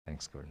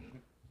Thanks, Gordon.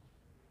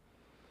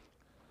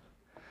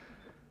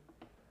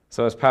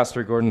 So as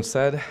Pastor Gordon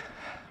said,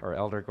 or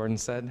Elder Gordon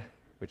said,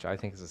 which I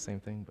think is the same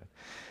thing,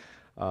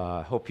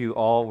 but hope you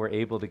all were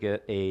able to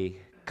get a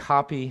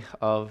copy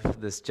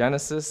of this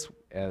Genesis.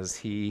 As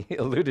he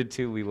alluded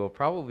to, we will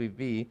probably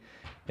be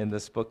in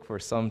this book for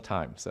some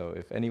time. So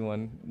if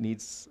anyone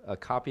needs a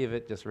copy of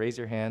it, just raise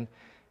your hand.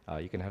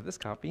 You can have this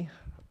copy.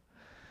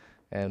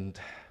 And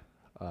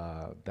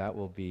that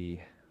will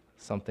be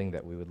something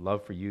that we would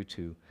love for you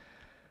to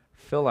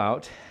fill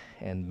out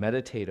and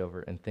meditate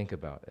over and think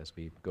about as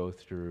we go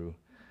through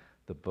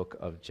the book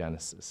of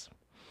Genesis.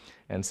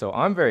 And so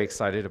I'm very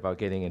excited about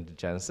getting into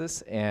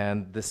Genesis,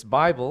 and this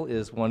Bible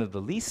is one of the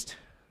least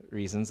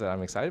reasons that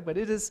I'm excited, but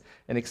it is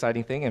an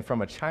exciting thing. And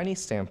from a Chinese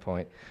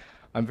standpoint,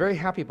 I'm very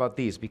happy about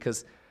these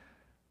because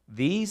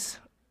these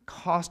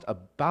cost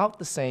about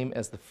the same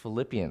as the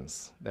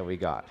Philippians that we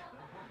got.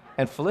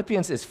 And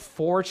Philippians is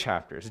 4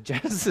 chapters.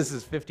 Genesis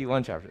is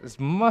 51 chapters. It's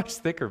a much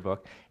thicker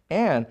book.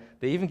 And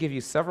they even give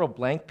you several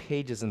blank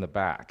pages in the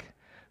back,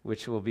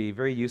 which will be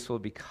very useful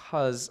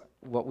because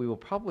what we will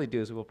probably do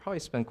is we'll probably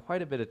spend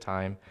quite a bit of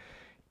time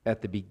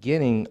at the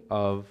beginning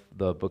of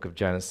the book of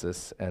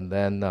Genesis, and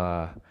then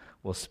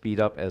we'll speed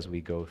up as we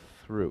go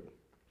through.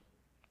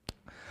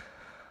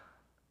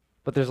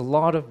 But there's a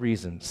lot of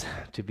reasons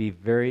to be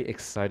very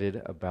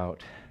excited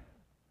about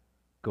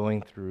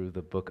going through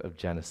the book of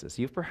Genesis.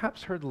 You've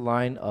perhaps heard the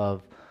line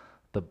of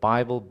the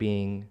Bible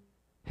being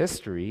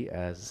history,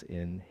 as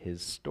in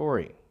his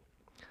story.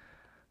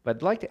 But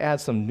I'd like to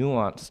add some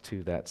nuance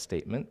to that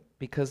statement,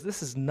 because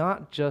this is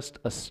not just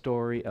a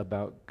story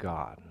about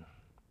God.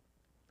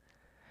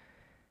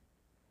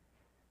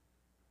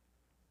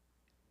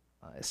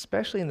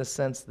 Especially in the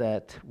sense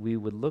that we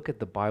would look at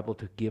the Bible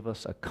to give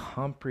us a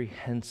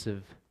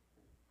comprehensive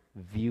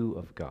view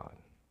of God.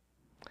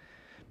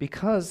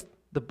 Because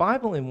the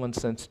Bible, in one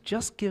sense,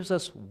 just gives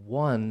us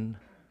one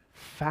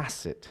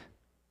facet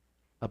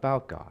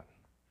about God.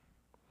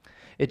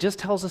 It just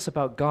tells us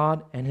about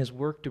God and his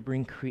work to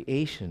bring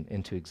creation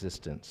into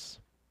existence,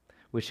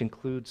 which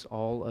includes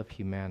all of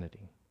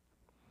humanity.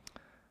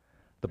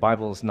 The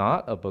Bible is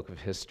not a book of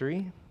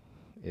history.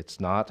 It's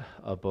not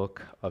a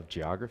book of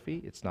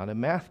geography. It's not a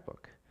math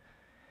book.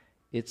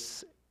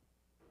 It's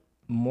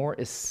more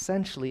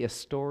essentially a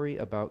story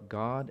about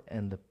God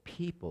and the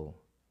people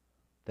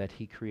that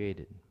he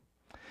created.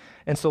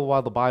 And so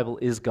while the Bible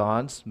is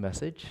God's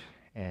message,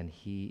 and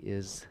he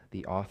is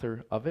the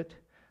author of it,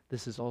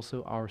 this is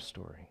also our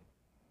story.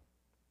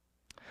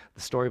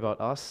 The story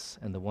about us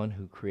and the one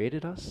who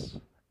created us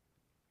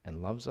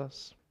and loves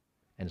us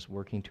and is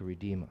working to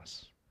redeem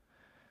us.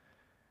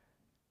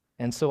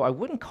 And so I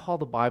wouldn't call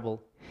the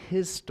Bible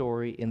his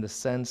story in the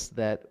sense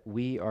that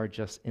we are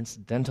just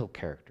incidental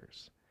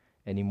characters,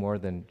 any more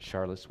than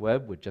Charlotte's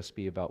Web would just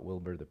be about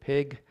Wilbur the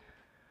pig,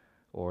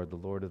 or The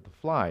Lord of the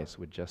Flies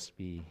would just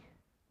be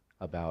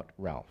about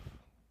Ralph.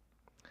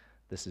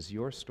 This is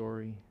your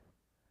story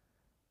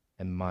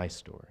and my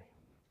story.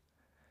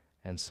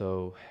 And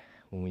so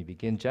when we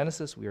begin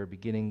Genesis, we are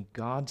beginning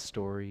God's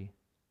story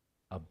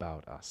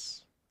about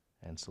us.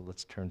 And so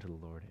let's turn to the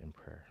Lord in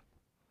prayer.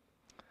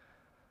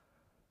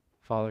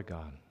 Father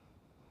God,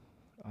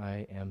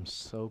 I am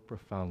so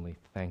profoundly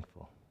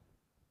thankful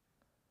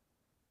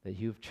that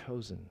you've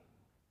chosen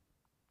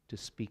to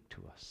speak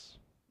to us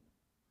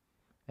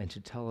and to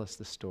tell us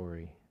the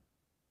story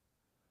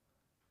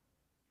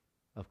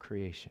of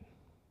creation,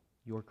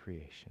 your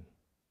creation,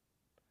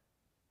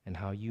 and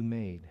how you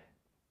made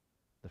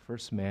the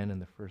first man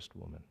and the first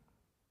woman,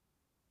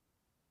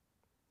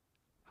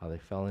 how they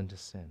fell into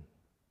sin,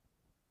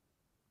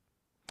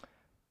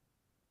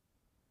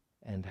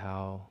 and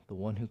how the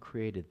one who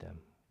created them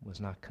was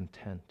not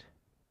content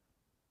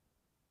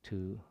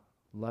to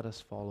let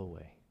us fall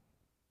away,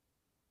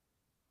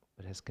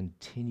 but has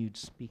continued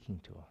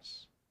speaking to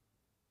us,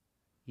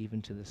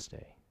 even to this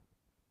day,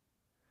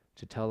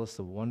 to tell us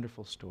the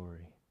wonderful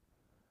story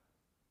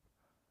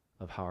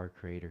of how our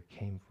Creator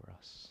came for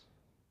us,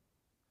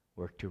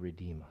 worked to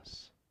redeem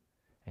us,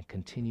 and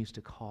continues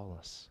to call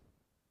us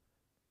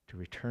to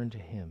return to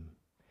him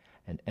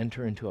and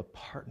enter into a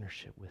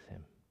partnership with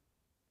him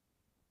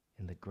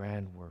in the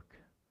grand work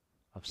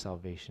of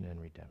salvation and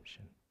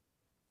redemption.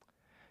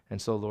 And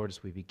so, Lord,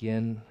 as we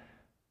begin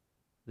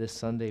this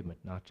Sunday, but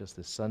not just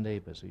this Sunday,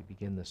 but as we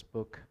begin this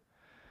book,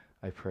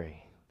 I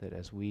pray that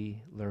as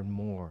we learn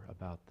more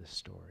about this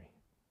story,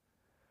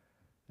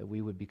 that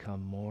we would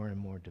become more and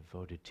more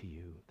devoted to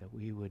you, that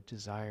we would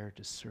desire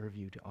to serve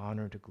you, to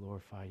honor, to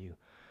glorify you,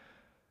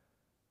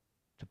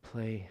 to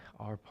play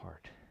our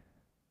part,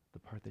 the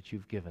part that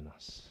you've given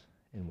us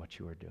in what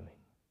you are doing,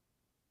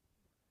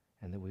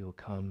 and that we will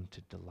come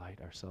to delight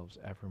ourselves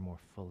ever more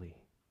fully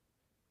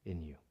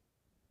in you.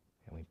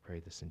 And we pray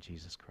this in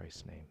Jesus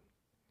Christ's name.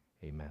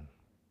 Amen.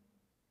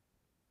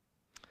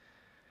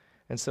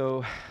 And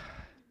so,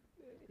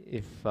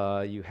 if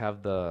you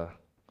have the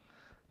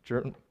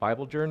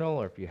Bible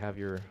journal, or if you have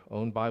your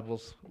own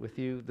Bibles with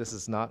you, this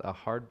is not a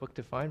hard book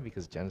to find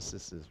because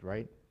Genesis is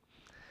right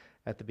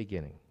at the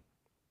beginning.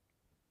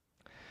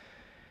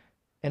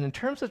 And in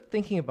terms of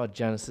thinking about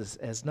Genesis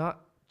as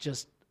not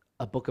just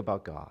a book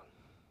about God,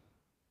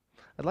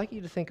 I'd like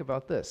you to think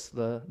about this,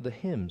 the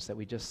hymns that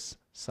we just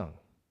sung.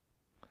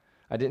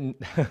 I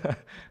didn't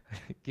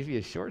give you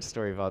a short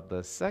story about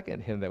the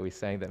second hymn that we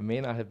sang that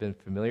may not have been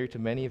familiar to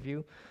many of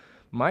you.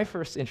 My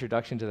first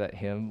introduction to that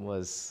hymn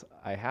was,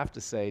 I have to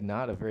say,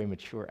 not a very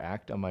mature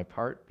act on my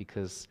part,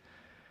 because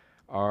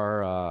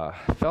our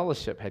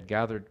fellowship had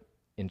gathered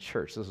in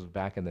church. This was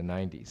back in the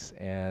 90s,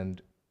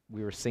 and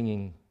we were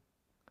singing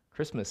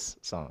Christmas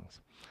songs.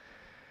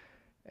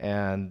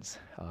 And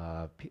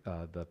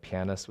the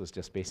pianist was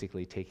just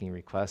basically taking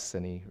requests,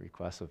 any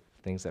requests of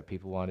things that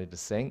people wanted to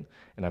sing.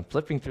 And I'm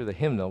flipping through the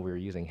hymnal. We were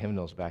using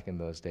hymnals back in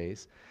those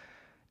days.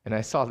 And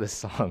I saw this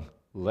song,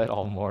 Let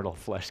All Mortal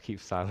Flesh Keep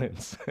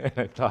Silence. And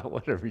I thought,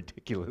 what a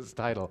ridiculous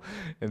title.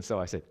 And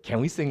so I said,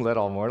 can we sing Let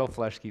All Mortal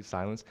Flesh Keep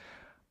Silence?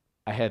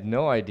 I had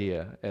no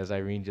idea, as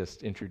Irene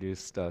just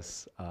introduced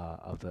us,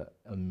 of the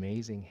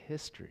amazing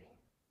history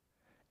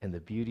and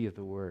the beauty of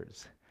the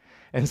words.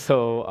 And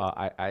so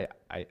I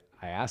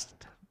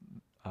asked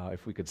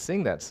if we could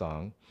sing that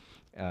song,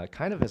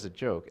 kind of as a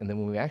joke. And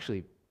then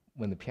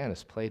when the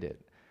pianist played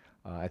it,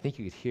 I think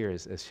you could hear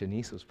as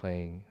Shanice was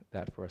playing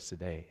that for us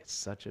today, it's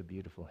such a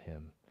beautiful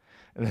hymn.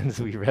 And then as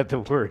we read the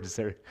words,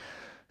 they're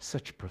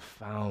such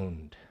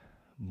profound,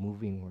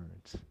 moving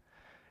words.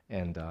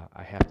 And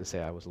I have to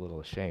say I was a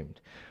little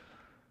ashamed.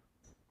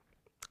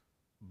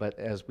 But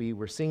as we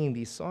were singing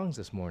these songs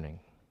this morning,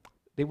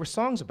 they were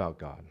songs about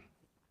God.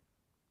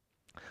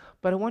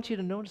 But I want you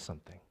to notice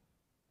something.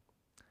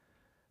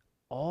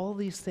 All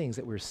these things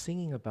that we're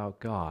singing about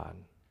God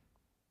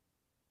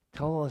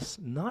tell us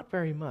not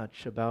very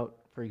much about,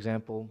 for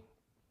example,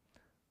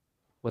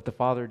 what the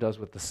Father does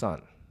with the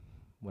Son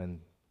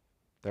when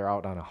they're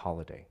out on a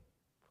holiday,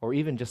 or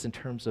even just in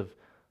terms of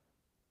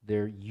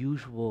their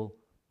usual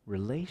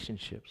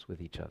relationships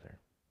with each other.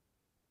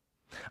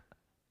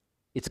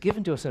 It's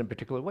given to us in a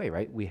particular way,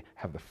 right? We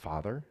have the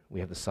Father, we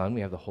have the Son,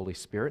 we have the Holy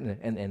Spirit,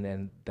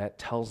 and that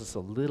tells us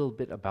a little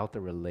bit about the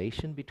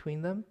relation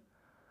between them.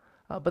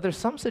 But there's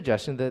some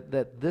suggestion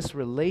that this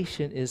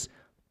relation is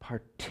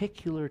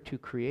particular to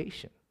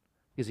creation.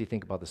 Because you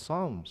think about the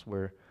Psalms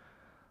where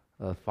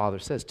the Father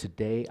says,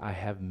 "Today I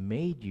have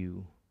made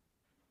you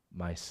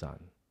my Son."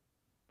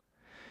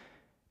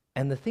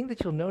 And the thing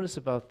that you'll notice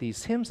about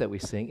these hymns that we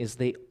sing is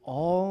they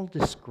all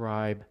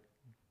describe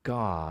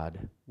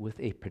God with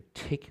a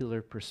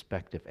particular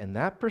perspective. And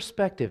that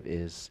perspective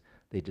is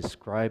they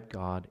describe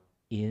God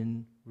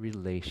in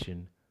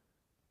relation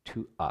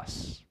to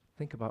us.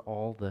 Think about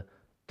all the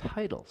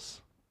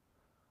titles,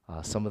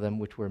 some of them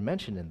which were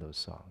mentioned in those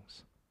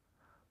songs.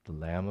 The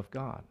Lamb of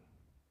God,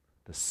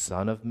 the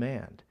Son of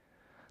Man.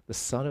 The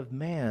Son of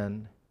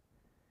Man,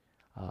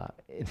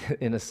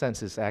 in a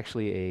sense, is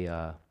actually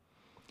a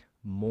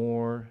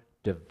more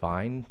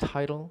divine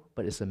title,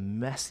 but it's a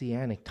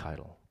messianic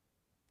title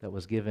that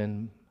was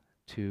given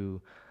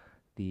to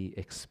the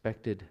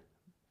expected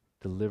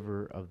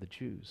deliverer of the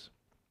Jews.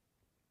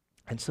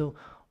 And so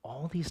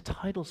all these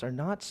titles are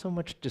not so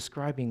much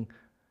describing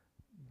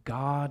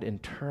God in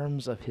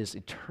terms of his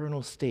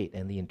eternal state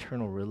and the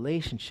eternal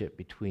relationship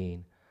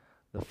between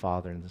the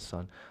Father and the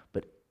Son,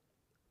 but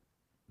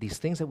these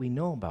things that we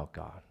know about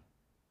God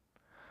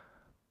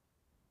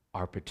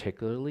are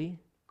particularly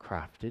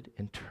crafted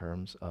in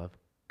terms of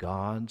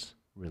God's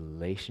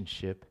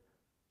relationship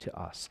to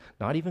us.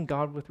 Not even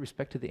God with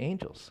respect to the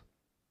angels.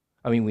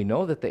 I mean, we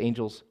know that the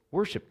angels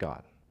worship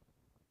God,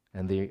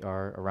 and they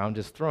are around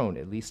his throne,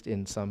 at least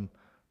in some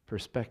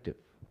perspective,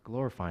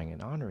 glorifying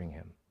and honoring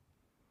him.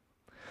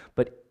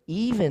 But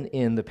even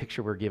in the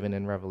picture we're given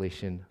in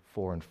Revelation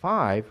 4 and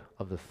 5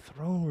 of the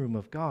throne room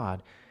of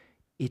God,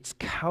 it's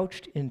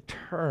couched in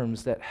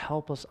terms that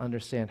help us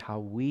understand how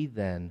we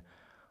then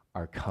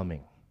are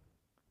coming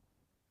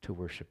to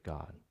worship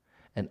God.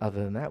 And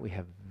other than that, we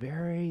have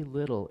very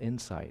little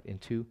insight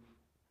into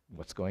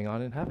what's going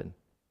on in heaven.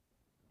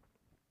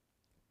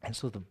 And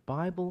so the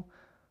Bible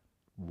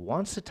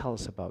wants to tell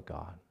us about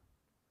God,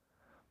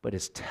 but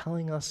it's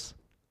telling us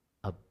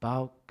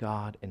about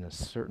God in a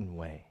certain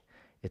way.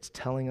 It's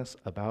telling us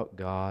about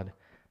God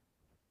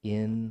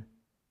in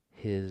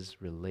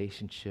his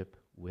relationship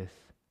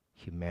with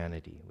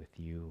humanity, with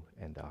you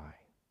and I.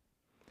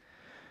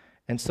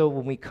 And so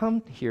when we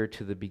come here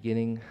to the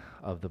beginning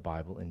of the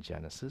Bible in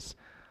Genesis,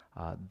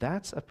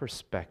 that's a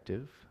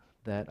perspective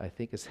that I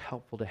think is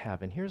helpful to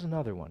have. And here's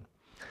another one.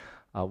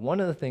 One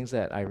of the things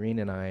that Irene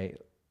and I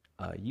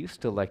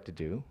used to like to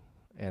do,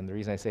 and the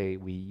reason I say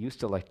we used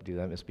to like to do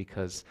them is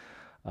because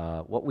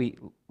what we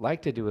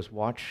like to do is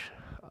watch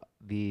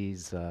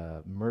these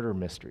murder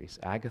mysteries,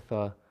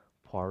 Agatha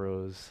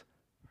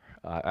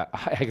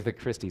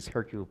Christie's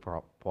Hercule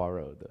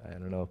Poirot. I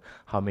don't know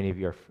how many of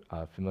you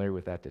are familiar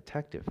with that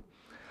detective.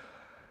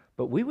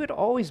 But we would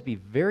always be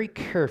very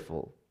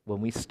careful when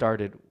we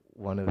started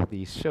one of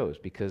these shows,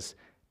 because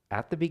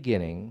at the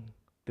beginning,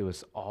 there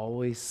was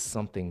always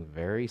something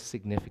very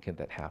significant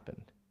that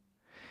happened.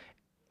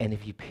 And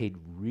if you paid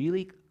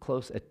really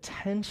close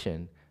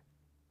attention,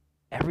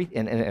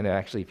 And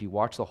actually, if you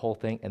watch the whole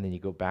thing and then you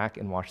go back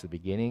and watch the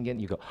beginning again,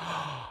 you go,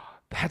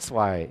 that's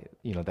why,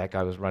 that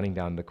guy was running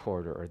down the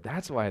corridor, or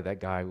that's why that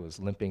guy was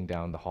limping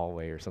down the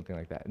hallway or something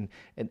like that.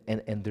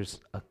 And there's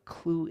a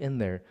clue in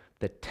there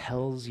that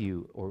tells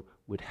you or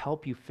would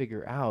help you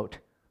figure out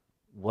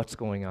what's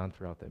going on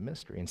throughout that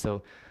mystery. And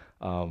so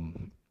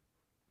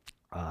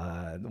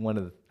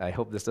I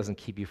hope this doesn't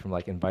keep you from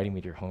like inviting me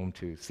to your home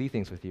to see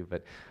things with you,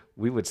 but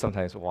we would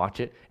sometimes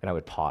watch it and I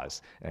would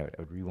pause and I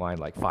would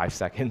rewind like 5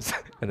 seconds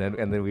and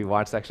then we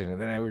watch section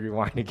and then I would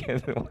rewind again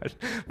and watch.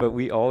 But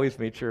we always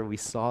made sure we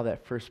saw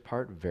that first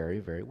part very,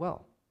 very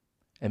well.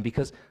 And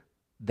because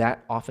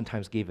that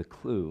oftentimes gave a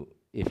clue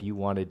if you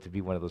wanted to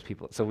be one of those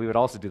people. So we would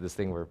also do this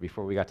thing where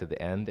before we got to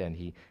the end and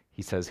he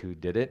says who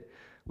did it,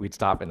 we'd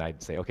stop and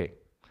I'd say, okay,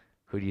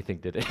 who do you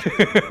think did it?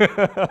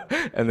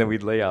 And then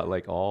we'd lay out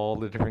like all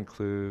the different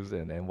clues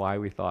and why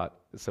we thought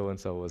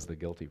so-and-so was the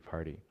guilty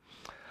party.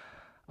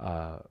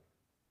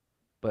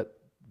 But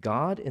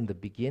God, in the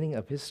beginning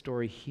of his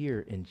story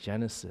here in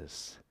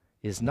Genesis,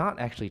 is not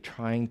actually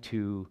trying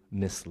to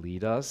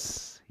mislead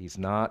us. He's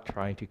not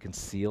trying to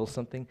conceal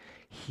something.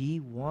 He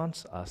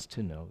wants us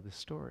to know the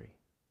story.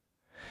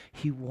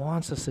 He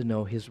wants us to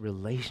know his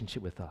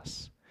relationship with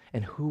us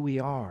and who we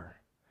are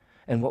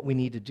and what we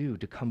need to do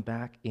to come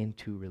back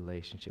into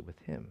relationship with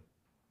him.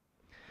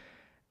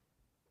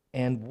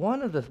 And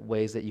one of the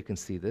ways that you can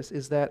see this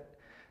is that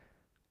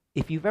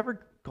if you've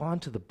ever gone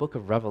to the book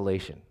of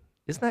Revelation,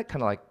 isn't that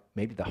kind of like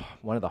maybe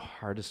one of the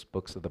hardest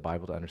books of the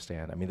Bible to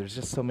understand? I mean, there's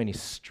just so many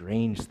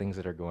strange things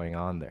that are going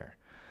on there,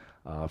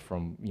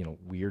 from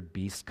weird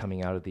beasts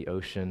coming out of the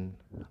ocean,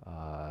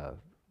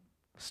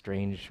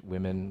 strange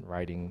women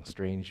riding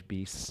strange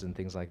beasts and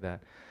things like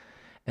that.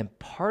 And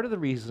part of the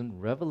reason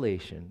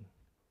Revelation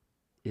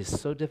is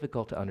so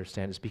difficult to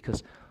understand is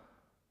because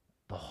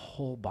the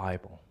whole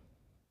Bible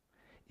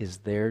is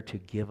there to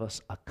give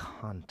us a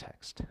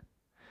context.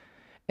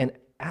 And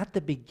at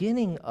the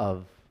beginning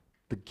of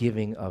the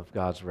giving of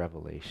God's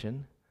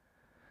revelation,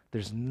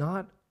 there's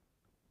not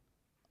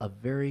a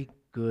very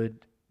good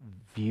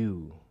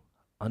view,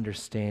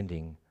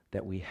 understanding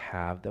that we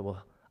have that will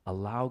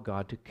allow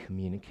God to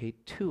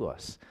communicate to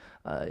us.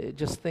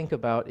 Just think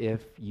about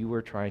if you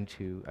were trying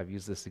to, I've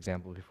used this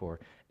example before,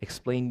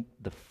 explain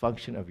the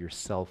function of your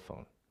cell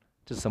phone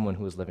to someone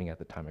who was living at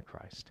the time of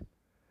Christ.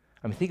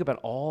 I mean, think about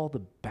all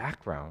the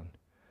background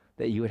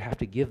that you would have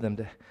to give them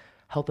to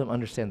help them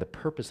understand the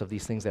purpose of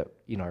these things that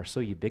are so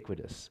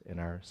ubiquitous in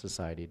our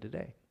society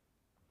today.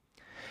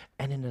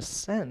 And in a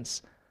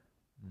sense,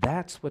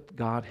 that's what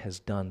God has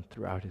done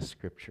throughout his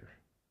scripture.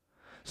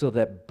 So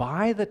that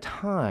by the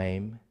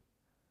time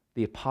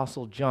the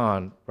Apostle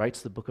John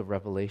writes the book of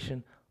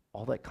Revelation,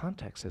 all that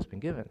context has been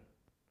given.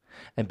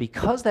 And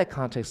because that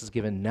context is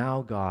given,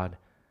 now God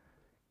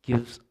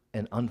gives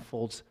and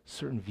unfolds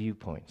certain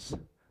viewpoints,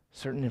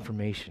 certain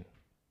information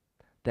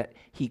that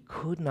he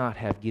could not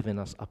have given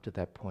us up to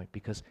that point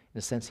because, in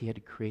a sense, he had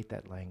to create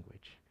that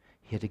language.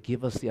 He had to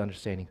give us the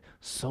understanding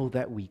so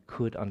that we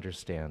could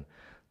understand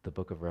the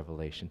book of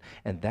Revelation.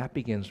 And that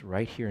begins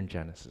right here in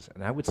Genesis.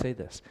 And I would say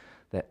this,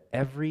 that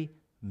every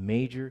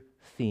major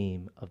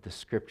theme of the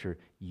scripture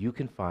you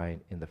can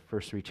find in the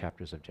first 3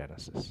 chapters of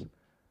Genesis.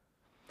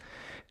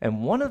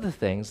 And one of the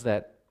things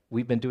that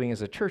we've been doing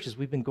as a church is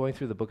we've been going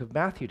through the book of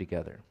Matthew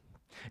together.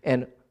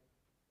 And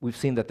we've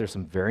seen that there's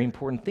some very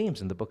important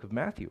themes in the book of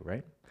Matthew,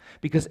 right?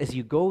 Because as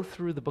you go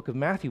through the book of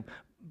Matthew,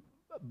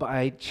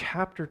 by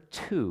chapter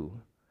 2,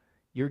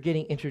 you're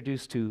getting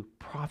introduced to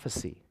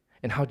prophecy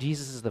and how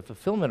Jesus is the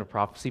fulfillment of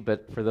prophecy.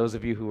 But for those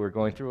of you who were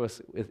going through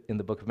us in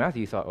the book of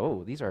Matthew, you thought,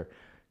 oh, these are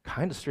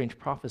kind of strange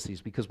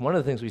prophecies, because one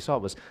of the things we saw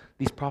was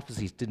these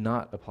prophecies did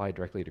not apply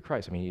directly to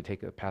Christ. I mean, you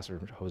take a passage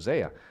from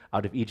Hosea,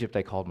 out of Egypt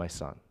I called my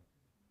son.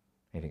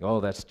 And you think, oh,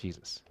 that's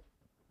Jesus.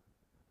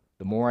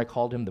 The more I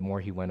called him, the more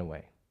he went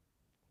away.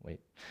 Wait,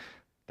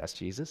 that's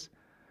Jesus?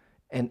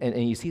 And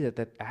you see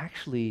that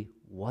actually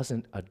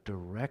wasn't a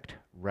direct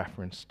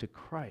reference to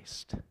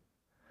Christ.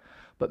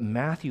 But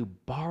Matthew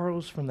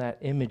borrows from that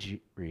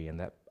imagery and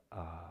that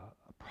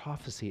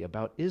prophecy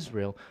about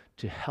Israel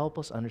to help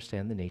us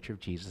understand the nature of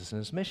Jesus and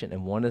his mission.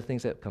 And one of the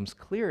things that becomes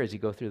clear as you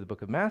go through the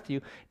book of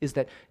Matthew is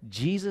that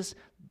Jesus,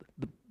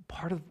 the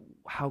part of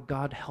how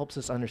God helps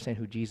us understand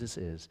who Jesus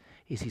is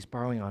he's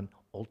borrowing on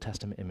Old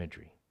Testament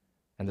imagery.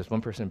 And there's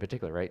one person in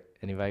particular, right?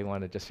 Anybody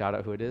want to just shout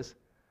out who it is?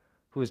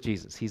 Who is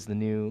Jesus? He's the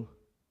new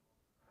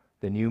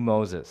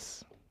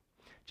Moses.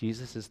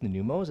 Jesus is the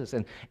new Moses.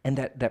 And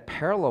that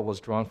parallel was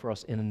drawn for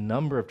us in a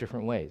number of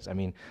different ways. I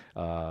mean,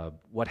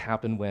 what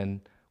happened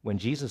when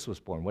Jesus was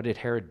born? What did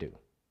Herod do?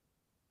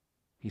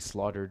 He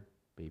slaughtered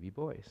baby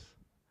boys.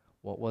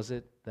 What was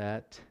it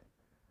that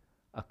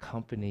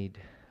accompanied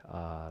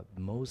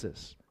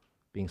Moses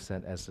being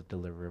sent as the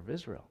deliverer of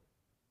Israel?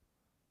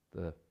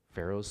 The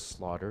Pharaoh's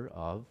slaughter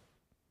of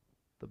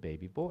the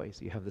baby boys.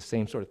 You have the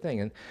same sort of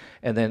thing.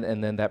 And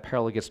then that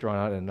parallel gets drawn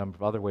out in a number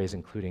of other ways,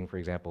 including, for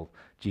example,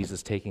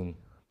 Jesus taking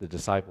the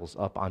disciples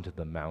up onto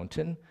the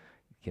mountain.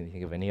 Can you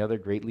think of any other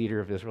great leader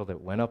of Israel that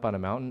went up on a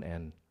mountain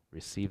and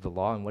received the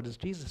law? And what does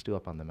Jesus do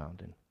up on the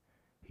mountain?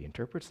 He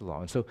interprets the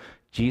law. And so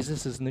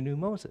Jesus is the new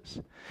Moses.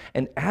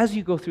 And as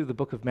you go through the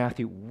book of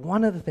Matthew,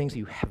 one of the things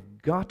you have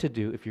got to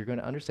do if you're going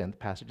to understand the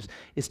passages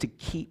is to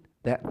keep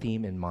that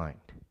theme in mind.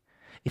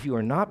 If you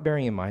are not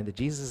bearing in mind that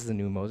Jesus is the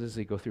new Moses as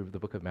you go through the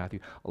book of Matthew,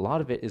 a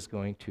lot of it is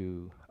going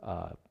to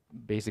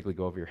basically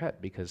go over your head,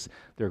 because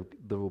there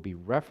will be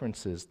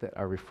references that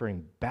are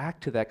referring back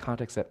to that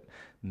context that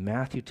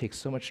Matthew takes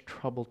so much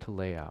trouble to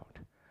lay out.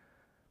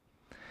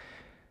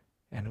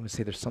 And I would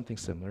say there's something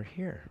similar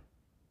here.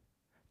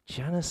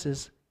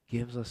 Genesis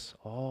gives us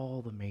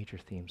all the major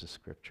themes of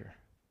Scripture.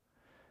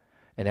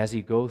 And as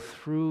you go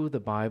through the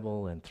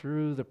Bible and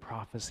through the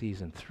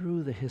prophecies and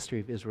through the history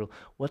of Israel,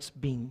 what's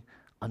being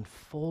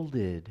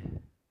unfolded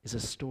is a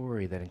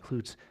story that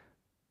includes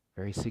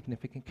very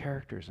significant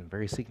characters and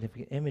very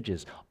significant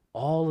images,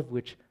 all of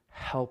which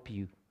help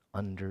you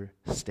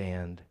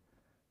understand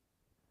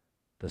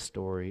the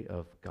story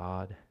of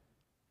God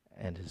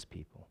and his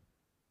people.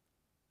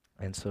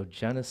 And so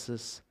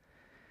Genesis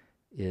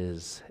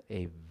is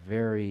a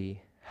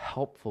very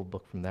helpful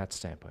book from that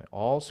standpoint.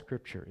 All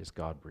Scripture is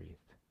God-breathed.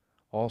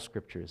 All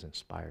Scripture is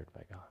inspired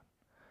by God.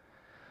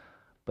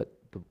 But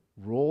the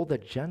role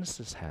that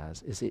Genesis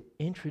has is it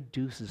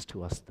introduces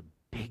to us the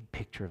big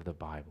picture of the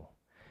Bible.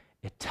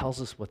 It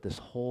tells us what this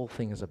whole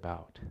thing is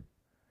about.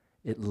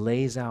 It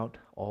lays out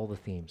all the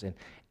themes.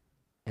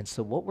 And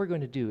so what we're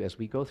going to do as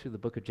we go through the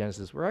book of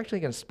Genesis, we're actually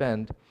going to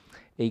spend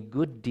a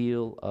good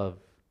deal of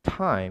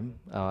time,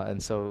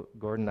 and so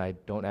Gordon and I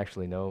don't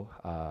actually know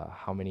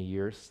how many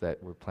years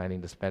that we're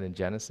planning to spend in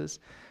Genesis,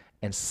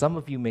 and some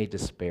of you may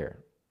despair,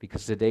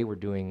 because today we're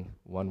doing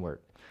one word.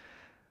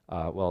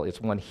 Well, it's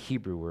one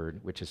Hebrew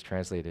word, which is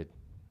translated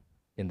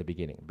in the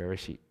beginning,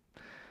 Bereshit.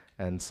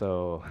 And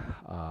so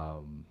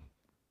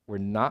we're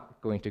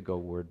not going to go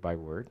word by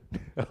word,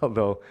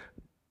 although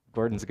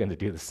Gordon's going to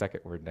do the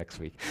second word next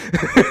week.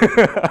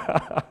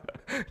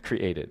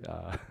 Created.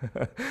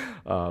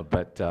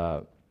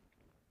 But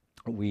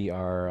we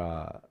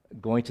are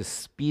going to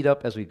speed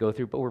up as we go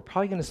through, but we're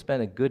probably going to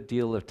spend a good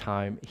deal of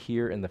time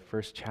here in the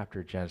first chapter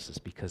of Genesis,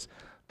 because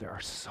there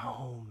are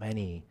so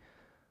many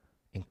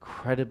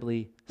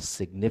incredibly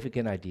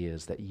significant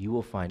ideas that you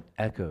will find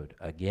echoed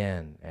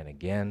again and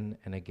again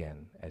and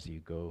again as you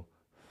go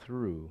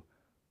through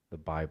the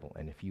Bible.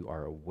 And if you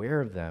are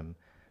aware of them,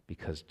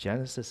 because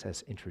Genesis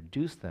has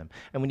introduced them,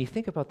 and when you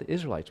think about the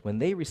Israelites, when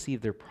they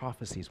received their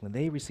prophecies, when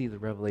they received the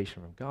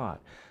revelation from God,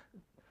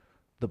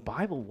 the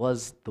Bible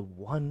was the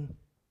one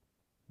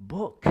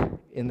book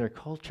in their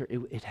culture.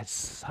 It had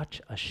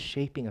such a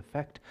shaping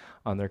effect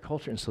on their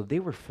culture, and so they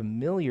were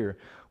familiar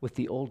with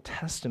the Old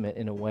Testament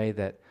in a way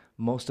that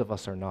most of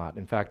us are not.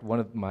 In fact,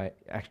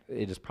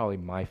 it is probably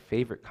my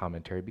favorite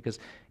commentary, because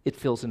it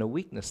fills in a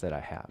weakness that I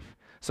have.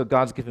 So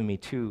God's given me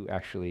two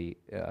actually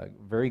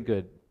very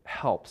good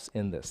helps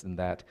in this, in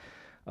that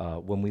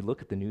when we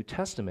look at the New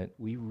Testament,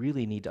 we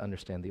really need to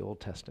understand the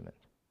Old Testament.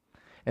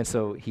 And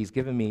so he's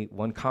given me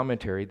one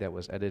commentary that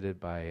was edited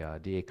by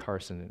D.A.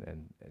 Carson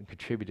and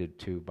contributed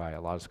to by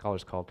a lot of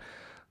scholars, called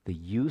The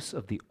Use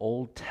of the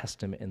Old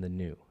Testament in the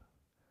New.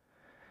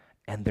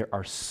 And there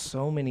are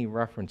so many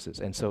references.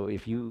 And so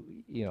if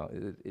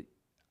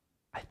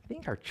I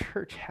think our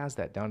church has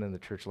that down in the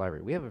church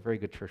library. We have a very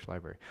good church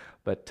library.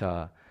 But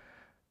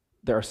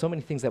there are so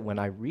many things that when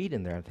I read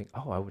in there, I think,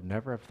 oh, I would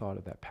never have thought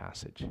of that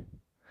passage.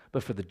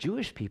 But for the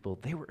Jewish people,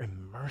 they were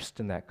immersed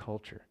in that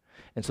culture.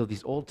 And so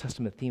these Old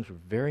Testament themes were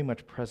very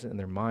much present in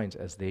their minds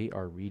as they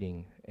are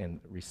reading and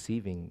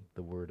receiving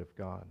the Word of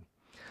God.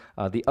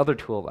 The other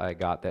tool I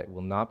got that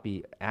will not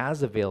be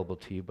as available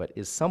to you, but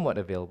is somewhat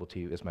available to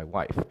you, is my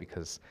wife,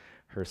 because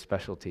her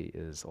specialty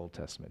is Old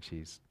Testament.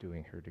 She's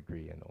doing her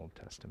degree in Old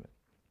Testament.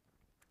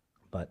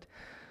 But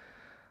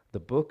the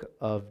book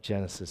of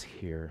Genesis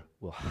here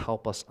will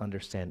help us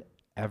understand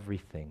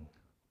everything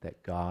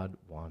that God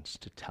wants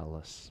to tell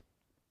us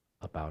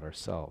about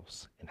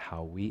ourselves and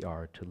how we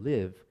are to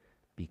live,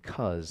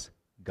 because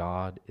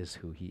God is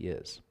who he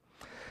is.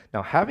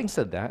 Now, having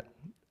said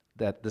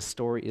that this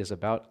story is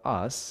about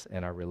us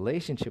and our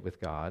relationship with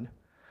God,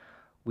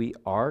 we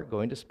are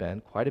going to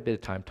spend quite a bit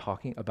of time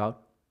talking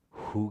about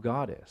who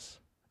God is.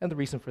 And the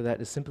reason for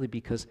that is simply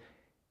because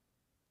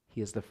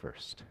he is the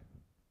first.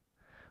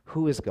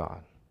 Who is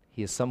God?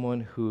 He is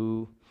someone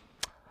who,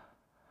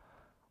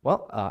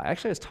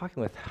 actually I was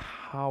talking with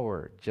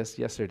Howard just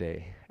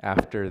yesterday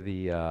after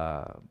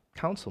the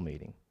council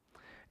meeting.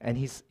 And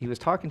he was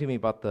talking to me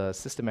about the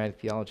systematic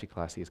theology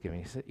class he was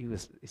giving.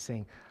 He's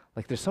saying,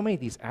 like, there's so many of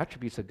these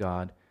attributes of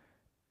God,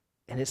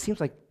 and it seems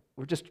like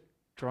we're just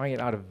drawing it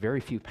out of very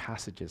few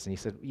passages. And he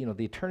said,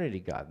 the eternity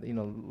God,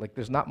 like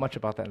there's not much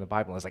about that in the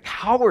Bible. And I was like,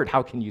 Howard,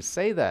 how can you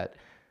say that?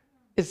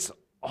 It's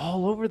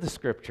all over the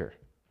Scripture.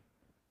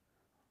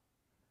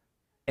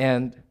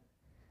 And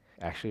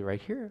actually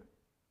right here,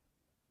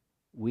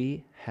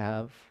 we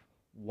have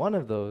one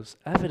of those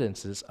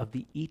evidences of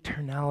the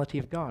eternality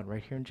of God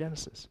right here in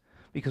Genesis.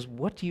 Because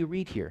what do you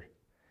read here?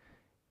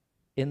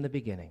 In the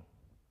beginning.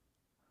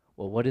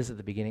 Well, what is it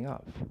the beginning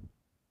of?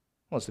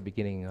 Well, it's the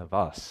beginning of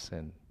us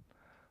and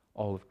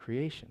all of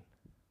creation.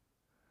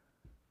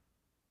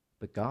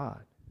 But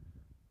God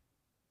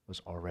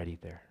was already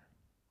there,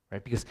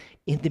 right? Because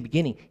in the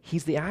beginning,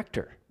 he's the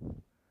actor.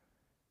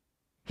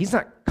 He's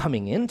not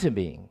coming into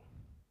being.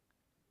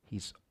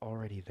 He's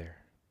already there.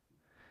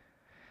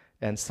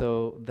 And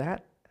so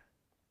that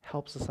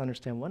helps us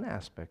understand one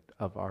aspect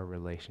of our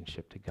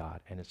relationship to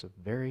God, and it's a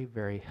very,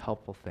 very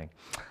helpful thing.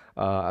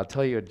 I'll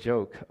tell you a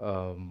joke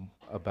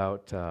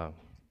about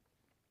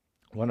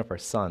one of our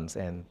sons,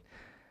 and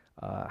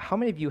how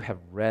many of you have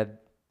read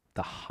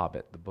The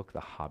Hobbit, the book The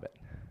Hobbit?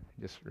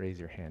 Just raise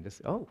your hand.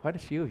 Quite a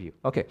few of you.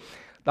 Okay,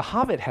 The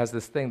Hobbit has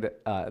this thing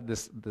that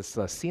this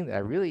scene that I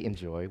really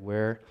enjoy,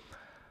 where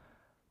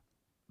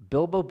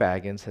Bilbo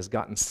Baggins has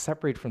gotten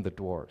separated from the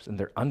dwarves, and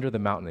they're under the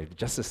mountain. They've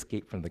just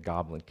escaped from the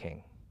Goblin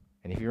King.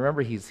 And if you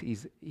remember,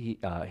 he's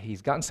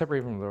gotten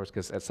separated from the dwarves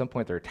because at some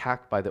point they're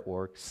attacked by the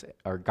orcs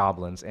or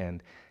goblins,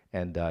 and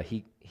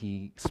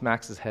he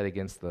smacks his head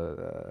against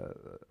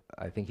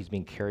I think he's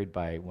being carried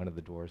by one of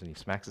the dwarves, and he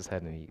smacks his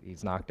head and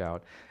he's knocked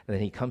out. And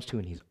then he comes to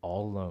and he's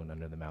all alone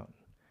under the mountain,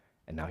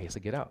 and now he has to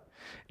get out.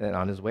 And then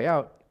on his way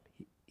out,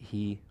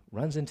 he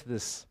runs into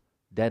this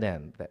dead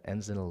end that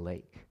ends in a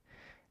lake.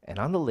 And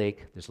on the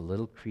lake, there's a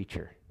little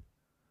creature.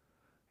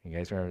 You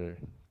guys remember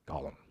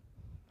Gollum,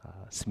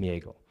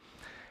 Smeagol.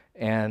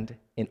 And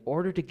in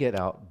order to get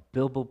out,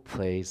 Bilbo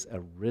plays a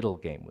riddle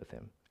game with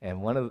him. And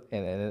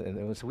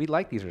so we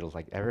like these riddles.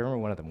 Like I remember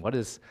one of them.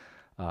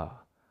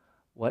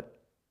 What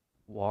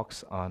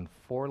walks on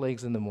 4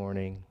 legs in the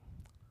morning,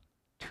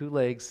 2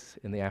 legs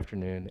in the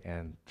afternoon,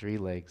 and 3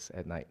 legs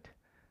at night?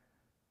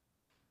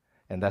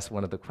 And that's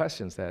one of the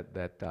questions that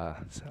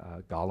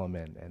Gollum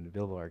and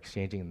Bilbo are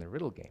exchanging in the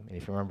riddle game. And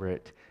if you remember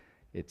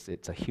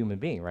it's a human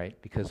being, right?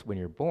 Because when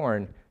you're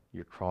born,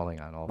 you're crawling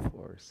on all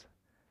 4s.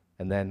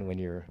 And then when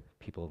you're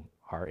people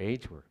our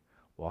age, we're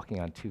walking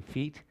on 2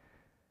 feet.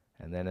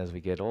 And then as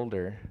we get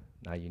older,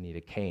 now you need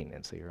a cane,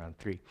 and so you're on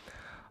 3.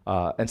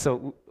 And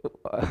so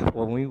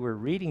when we were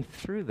reading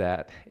through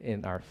that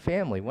in our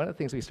family, one of the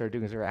things we started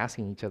doing is we were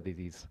asking each other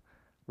these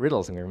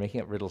riddles, and we were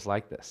making up riddles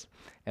like this.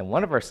 And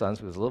one of our sons,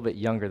 who was a little bit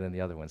younger than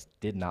the other ones,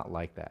 did not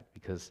like that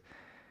because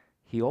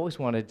he always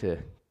wanted to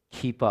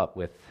keep up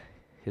with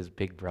his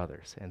big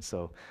brothers. And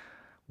so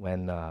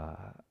when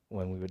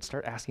we would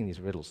start asking these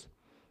riddles,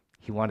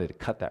 he wanted to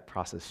cut that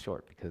process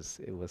short because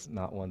it was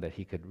not one that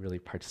he could really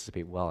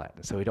participate well at.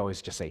 And so he'd always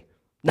just say,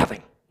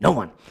 nothing, no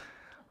one.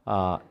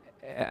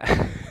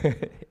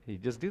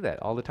 He'd just do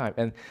that all the time.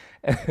 And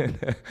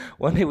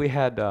one day we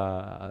had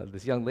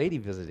this young lady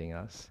visiting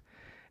us,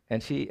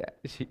 and she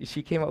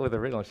came up with a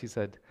riddle, and she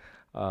said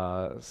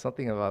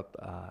something about,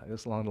 it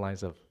was along the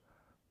lines of,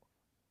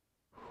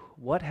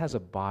 what has a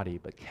body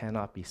but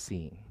cannot be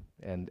seen?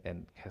 And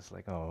it's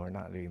like, oh, we're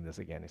not doing this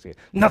again. He said,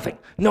 nothing,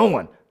 no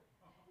one,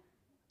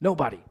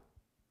 nobody.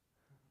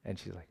 And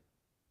she's like,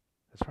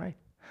 that's right.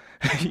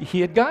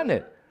 He had gotten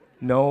it.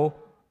 No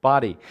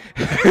body.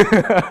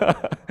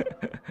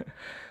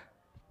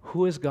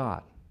 Who is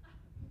God?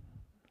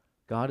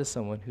 God is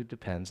someone who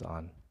depends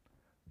on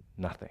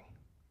nothing.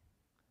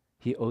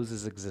 He owes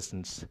his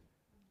existence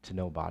to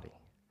nobody.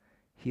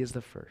 He is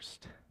the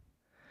first.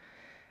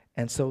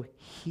 And so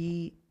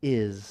he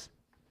is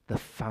the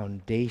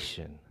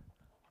foundation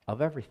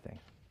of everything.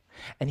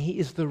 And he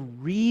is the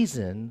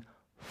reason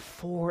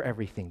for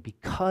everything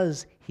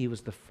because he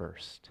was the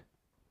first.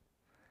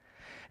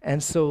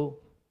 And so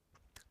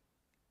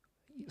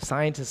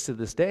scientists to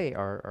this day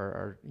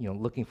are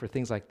looking for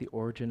things like the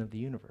origin of the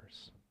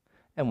universe.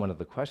 And one of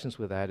the questions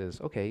with that is,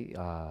 okay,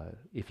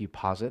 if you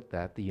posit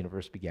that the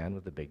universe began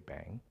with the Big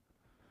Bang,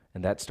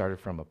 and that started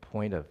from a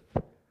point of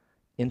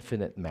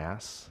infinite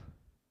mass,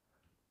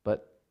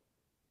 but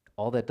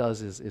all that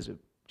does is it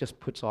just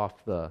puts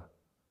off the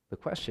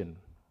question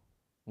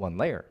one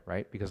layer,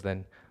 right? Because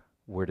then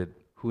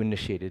who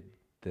initiated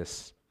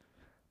this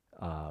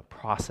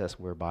process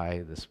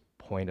whereby this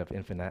point of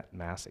infinite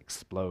mass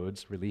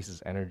explodes,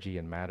 releases energy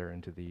and matter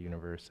into the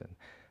universe,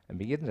 and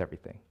begins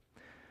everything?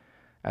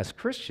 As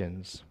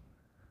Christians,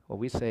 what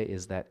we say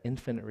is that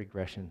infinite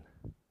regression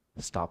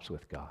stops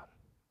with God.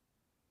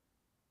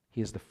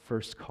 He is the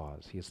first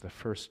cause. He is the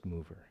first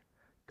mover.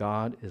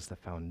 God is the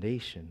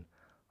foundation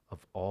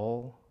of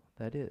all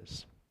that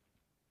is.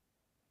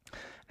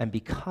 And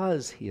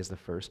because he is the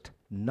first,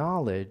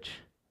 knowledge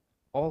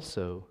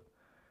also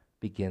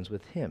begins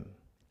with him.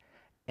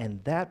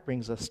 And that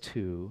brings us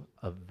to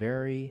a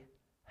very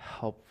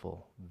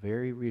helpful,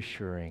 very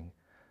reassuring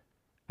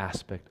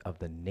aspect of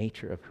the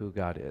nature of who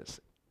God is.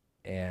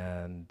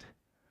 And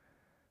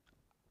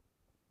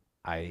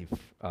okay,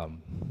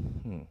 I'm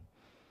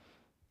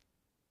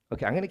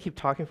going to keep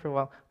talking for a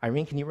while.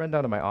 Irene, can you run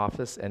down to my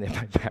office? And in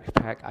my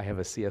backpack, I have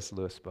a C.S.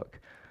 Lewis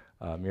book,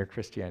 Mere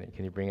Christianity.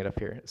 Can you bring it up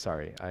here?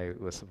 Sorry, I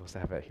was supposed to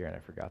have it here, and I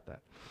forgot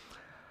that.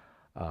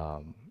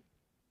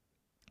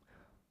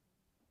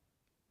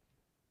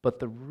 But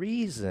the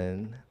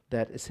reason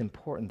that it's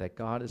important that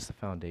God is the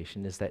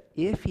foundation is that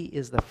if he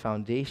is the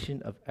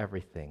foundation of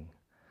everything,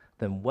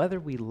 then whether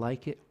we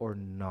like it or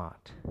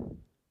not,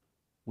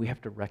 we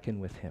have to reckon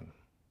with him.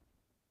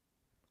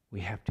 We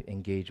have to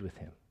engage with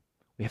him.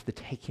 We have to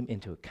take him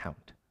into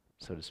account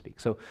so to speak.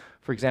 So,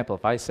 for example,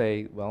 if I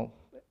say, well,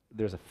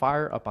 there's a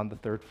fire up on the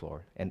third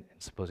floor, and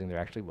supposing there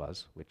actually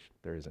was, which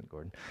there isn't,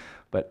 Gordon,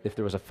 but if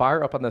there was a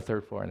fire up on the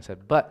third floor and I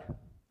said, but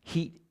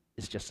heat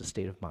is just a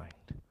state of mind.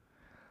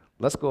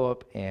 Let's go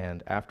up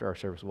and after our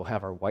service, we'll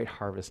have our White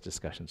Harvest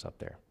discussions up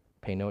there.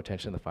 Pay no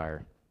attention to the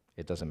fire.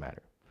 It doesn't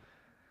matter.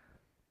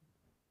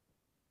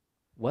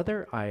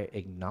 Whether I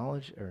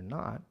acknowledge it or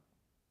not,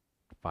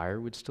 fire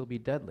would still be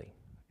deadly.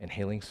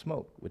 Inhaling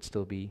smoke would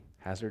still be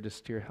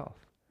hazardous to your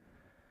health.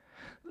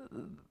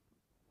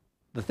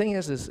 The thing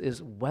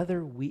is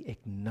whether we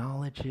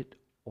acknowledge it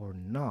or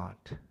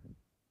not,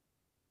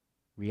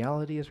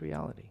 reality is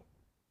reality.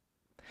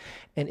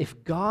 And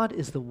if God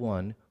is the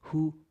one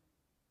who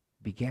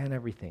began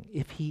everything,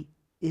 if he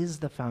is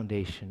the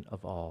foundation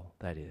of all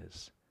that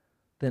is,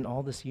 then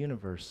all this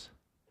universe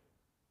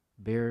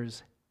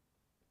bears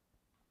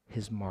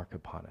his mark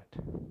upon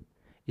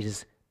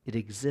it. It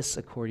exists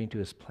according to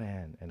his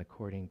plan and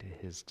according to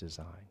his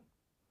design.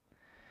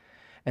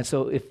 And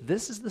so if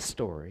this is the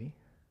story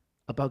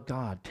about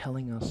God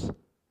telling us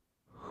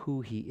who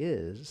he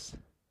is,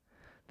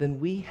 then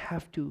we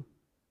have to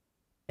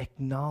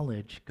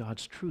acknowledge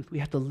God's truth. We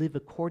have to live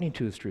according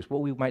to his truth.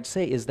 What we might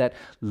say is that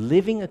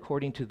living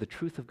according to the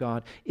truth of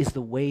God is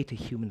the way to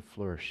human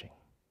flourishing.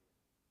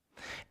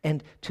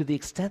 And to the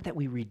extent that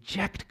we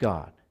reject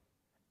God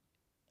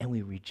and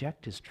we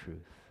reject his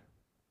truth,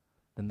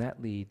 then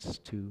that leads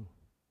to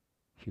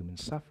human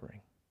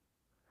suffering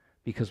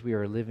because we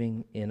are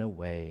living in a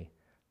way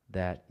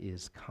that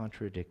is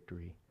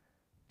contradictory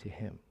to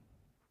him.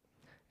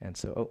 And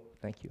so,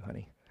 thank you,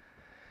 honey.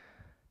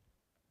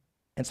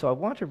 And so I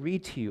want to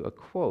read to you a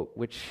quote,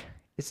 which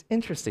is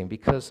interesting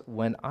because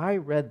when I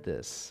read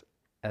this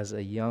as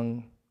a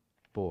young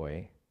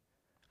boy,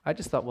 I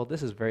just thought, well,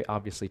 this is very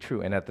obviously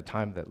true. And at the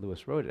time that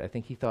Lewis wrote it, I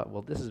think he thought,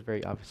 well, this is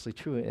very obviously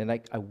true. And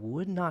I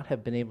would not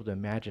have been able to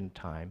imagine a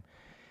time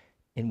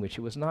in which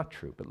it was not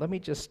true. But let me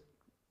just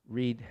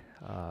read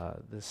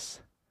this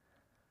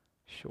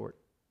short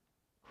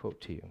quote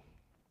to you.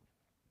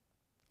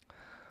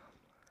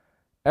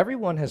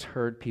 Everyone has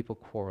heard people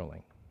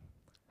quarreling.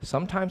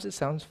 Sometimes it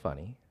sounds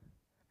funny,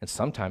 and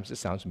sometimes it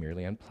sounds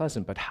merely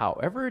unpleasant. But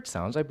however it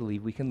sounds, I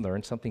believe we can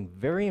learn something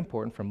very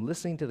important from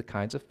listening to the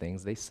kinds of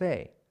things they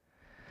say.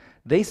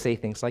 They say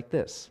things like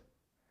this: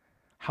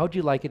 how'd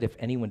you like it if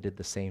anyone did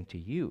the same to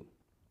you?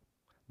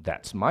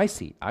 That's my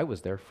seat. I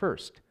was there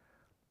first.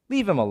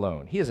 Leave him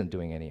alone. He isn't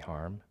doing any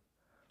harm.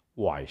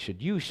 Why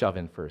should you shove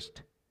in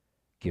first?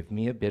 Give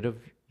me a bit of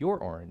your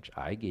orange.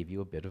 I gave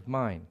you a bit of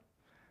mine.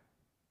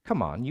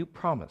 Come on, you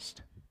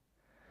promised.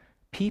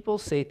 People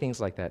say things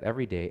like that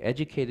every day,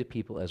 educated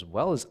people as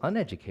well as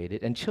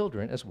uneducated, and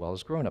children as well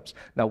as grown-ups.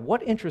 Now,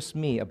 what interests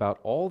me about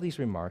all these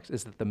remarks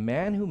is that the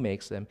man who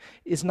makes them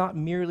is not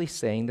merely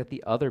saying that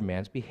the other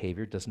man's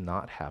behavior does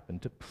not happen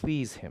to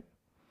please him.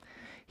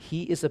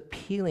 He is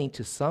appealing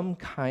to some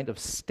kind of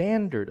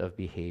standard of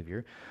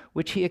behavior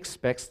which he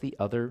expects the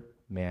other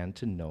man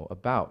to know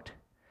about.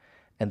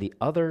 And the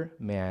other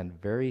man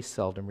very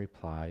seldom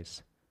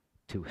replies,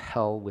 "To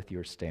hell with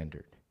your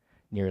standard."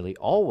 Nearly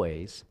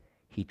always,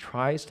 he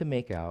tries to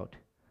make out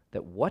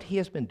that what he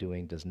has been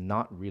doing does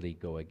not really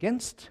go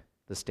against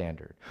the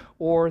standard,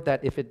 or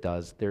that if it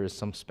does, there is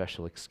some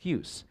special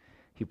excuse.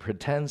 He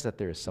pretends that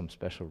there is some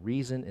special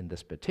reason in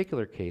this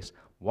particular case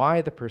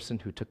why the person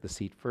who took the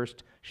seat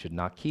first should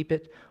not keep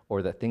it,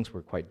 or that things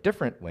were quite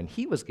different when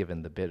he was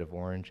given the bit of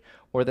orange,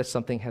 or that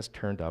something has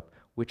turned up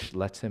which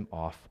lets him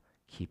off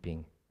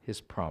keeping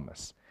his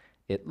promise.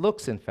 It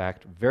looks, in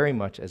fact, very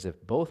much as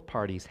if both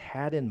parties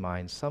had in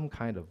mind some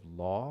kind of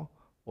law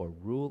or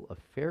rule of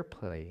fair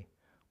play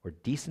or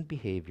decent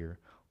behavior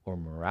or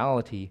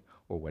morality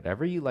or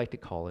whatever you like to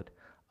call it,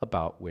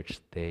 about which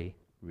they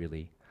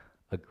really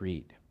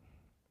agreed.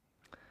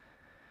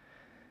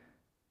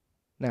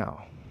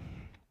 Now,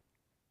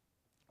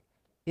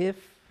 if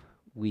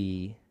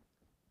we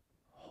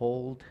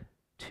hold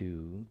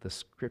to the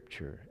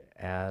Scripture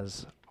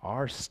as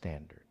our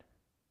standard,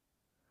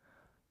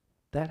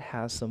 that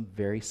has some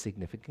very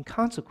significant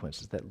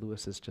consequences that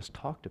Lewis has just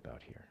talked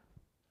about here.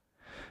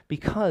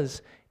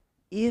 Because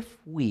if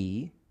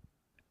we,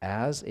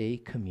 as a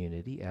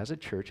community, as a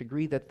church,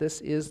 agree that this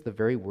is the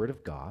very Word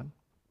of God,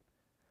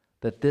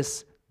 that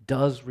this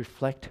does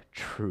reflect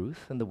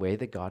truth in the way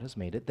that God has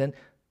made it, then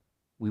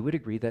we would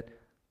agree that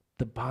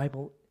the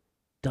Bible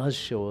does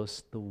show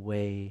us the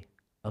way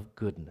of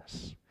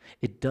goodness.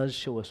 It does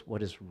show us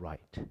what is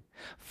right.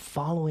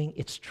 Following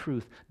its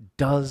truth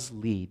does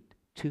lead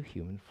to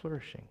human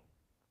flourishing.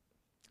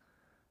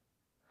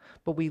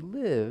 But we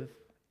live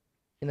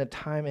in a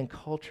time and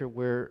culture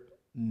where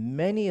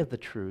many of the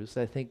truths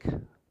I think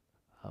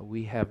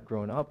we have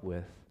grown up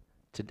with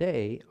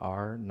today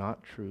are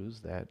not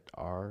truths that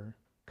our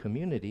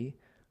community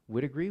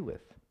would agree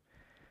with.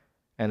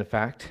 And in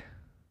fact,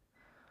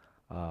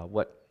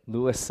 what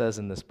Lewis says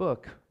in this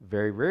book,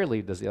 very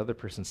rarely does the other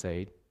person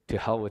say, "To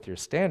hell with your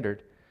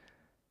standard,"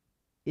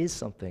 is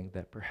something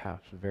that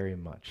perhaps very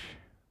much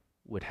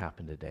would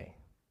happen today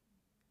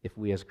if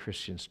we as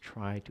Christians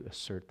try to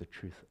assert the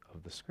truth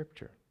of the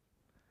Scripture.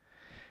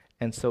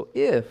 And so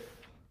if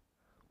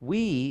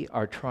we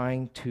are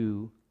trying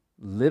to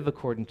live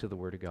according to the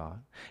Word of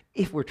God,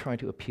 if we're trying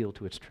to appeal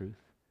to its truth,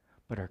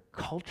 but our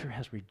culture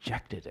has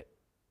rejected it,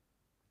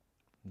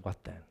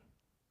 what then?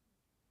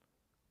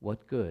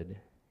 What good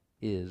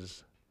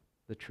is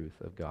the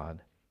truth of God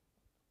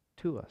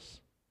to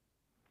us?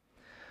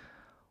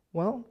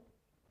 Well,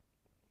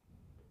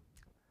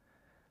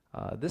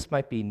 this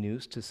might be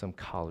news to some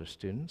college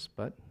students,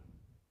 but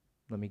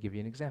let me give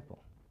you an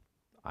example.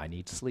 I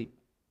need sleep.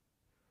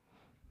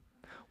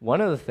 One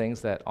of the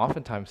things that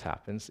oftentimes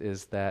happens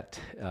is that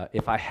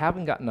if I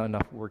haven't gotten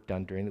enough work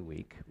done during the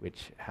week,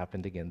 which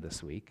happened again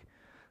this week,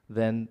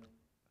 then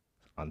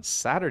on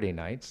Saturday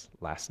nights,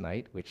 last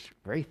night, which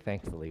very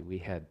thankfully we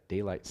had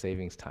daylight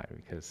savings time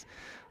because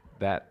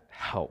that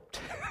helped.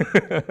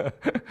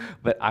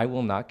 But I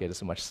will not get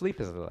as much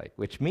sleep as I like,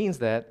 which means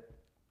that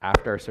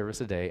after our service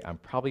today, I'm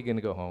probably going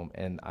to go home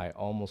and I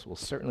almost will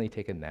certainly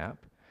take a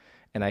nap.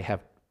 And I have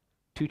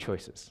two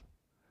choices.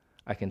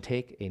 I can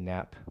take a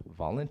nap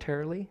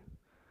voluntarily,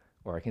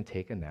 or I can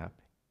take a nap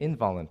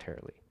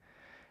involuntarily.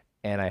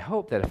 And I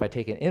hope that if I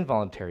take an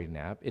involuntary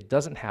nap, it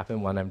doesn't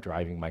happen when I'm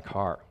driving my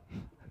car.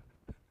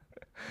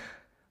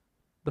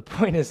 The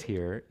point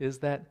is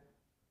that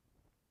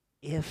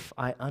if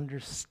I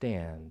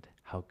understand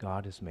how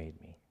God has made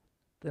me,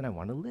 then I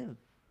want to live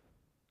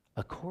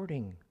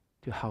according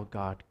to how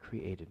God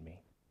created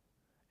me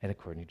and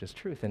according to His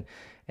truth.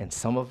 And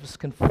some of us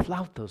can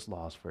flout those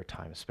laws for a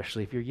time,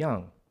 especially if you're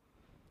young.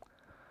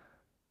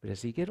 But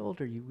as you get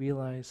older, you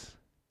realize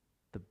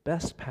the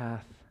best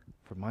path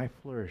for my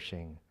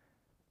flourishing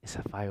is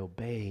if I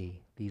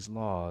obey these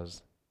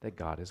laws that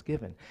God has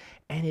given.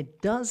 And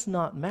it does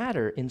not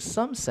matter, in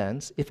some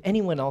sense, if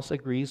anyone else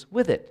agrees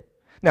with it.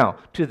 Now,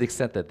 to the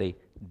extent that they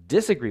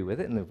disagree with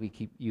it, and if we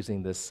keep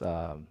using this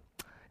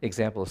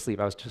example of sleep,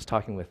 I was just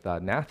talking with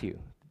Matthew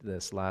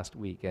this last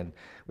week, and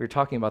we were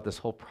talking about this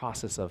whole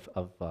process of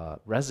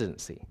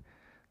residency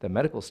that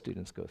medical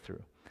students go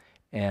through.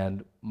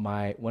 And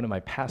one of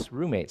my past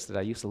roommates that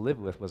I used to live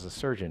with was a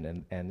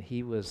surgeon, and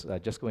he was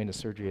just going to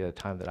surgery at a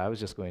time that I was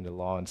just going to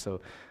law, and so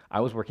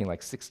I was working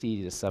like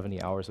 60 to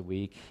 70 hours a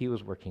week. He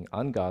was working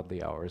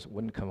ungodly hours,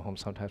 wouldn't come home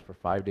sometimes for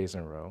 5 days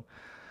in a row.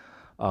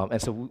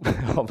 And so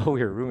although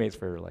we were roommates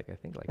for I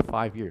think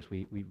 5 years,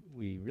 we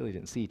really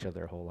didn't see each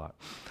other a whole lot.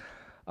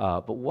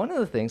 But one of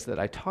the things that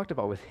I talked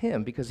about with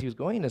him, because he was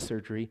going into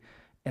surgery,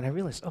 and I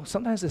realized,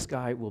 sometimes this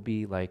guy will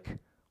be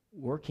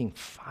working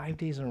 5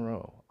 days in a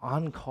row,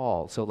 on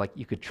call. So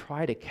you could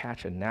try to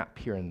catch a nap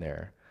here and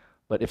there,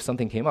 but if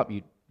something came up,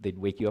 they'd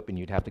wake you up and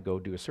you'd have to go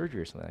do a surgery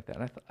or something like that.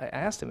 And I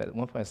asked him at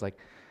one point, I was like,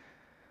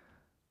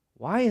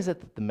 why is it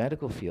that the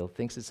medical field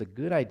thinks it's a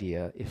good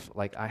idea if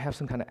I have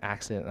some kind of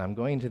accident and I'm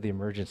going to the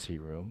emergency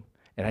room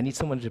and I need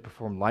someone to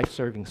perform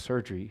life-saving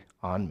surgery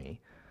on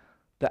me,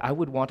 that I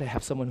would want to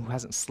have someone who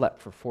hasn't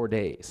slept for 4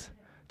 days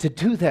to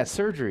do that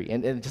surgery?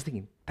 And just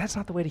thinking, that's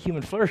not the way to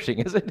human flourishing,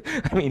 is it?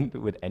 I mean,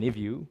 would any of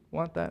you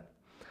want that?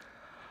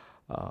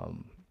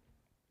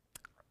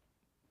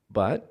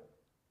 But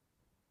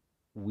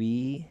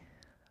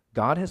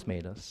God has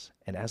made us,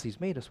 and as He's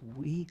made us,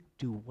 we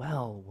do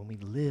well when we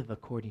live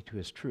according to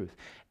His truth.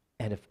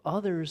 And if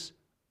others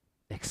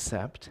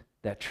accept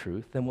that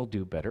truth, then we'll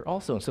do better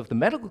also. And so if the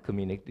medical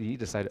community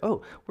decided,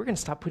 we're going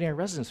to stop putting our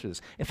residents through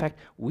this. In fact,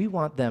 we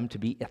want them to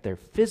be at their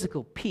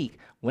physical peak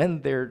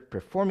when they're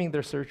performing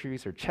their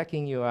surgeries or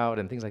checking you out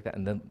and things like that,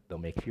 and then they'll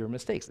make fewer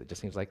mistakes. It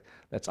just seems like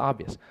that's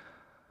obvious.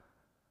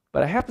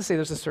 But I have to say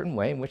there's a certain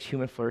way in which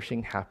human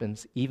flourishing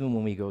happens even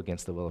when we go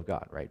against the will of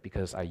God, right?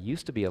 Because I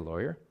used to be a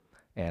lawyer,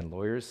 and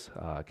lawyers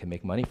can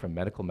make money from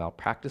medical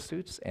malpractice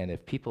suits, and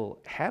if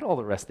people had all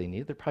the rest they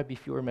need, there'd probably be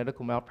fewer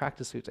medical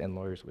malpractice suits, and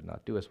lawyers would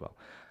not do as well.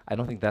 I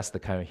don't think that's the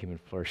kind of human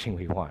flourishing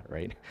we want,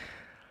 right?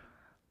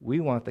 We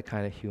want the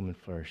kind of human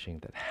flourishing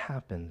that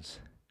happens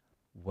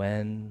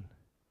when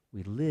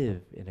we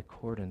live in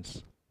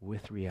accordance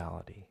with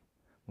reality,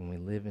 when we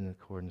live in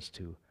accordance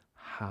to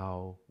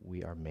how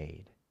we are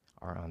made,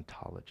 our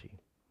ontology.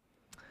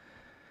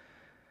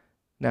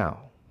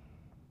 Now,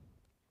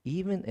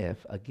 even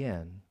if,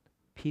 again,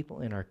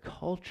 people in our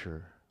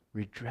culture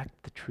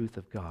reject the truth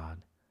of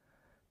God,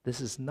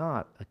 this is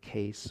not a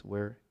case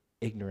where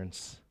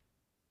ignorance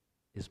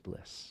is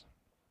bliss.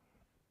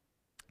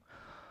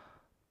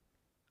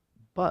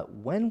 But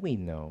when we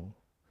know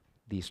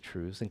these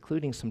truths,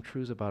 including some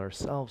truths about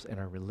ourselves and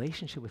our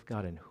relationship with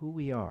God and who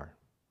we are,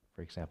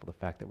 for example, the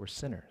fact that we're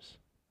sinners,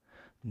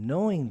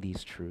 knowing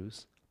these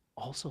truths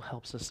also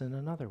helps us in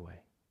another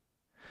way.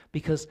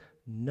 Because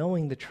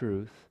knowing the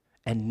truth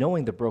and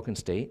knowing the broken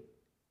state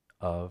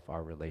of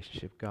our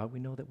relationship with God, we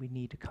know that we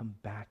need to come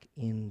back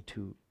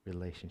into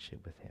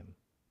relationship with Him.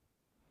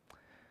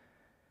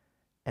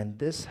 And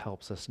this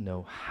helps us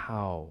know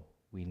how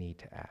we need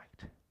to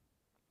act.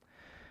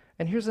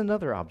 And here's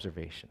another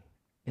observation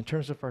in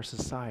terms of our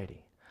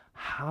society.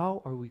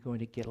 How are we going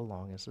to get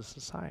along as a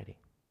society?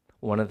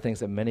 One of the things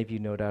that many of you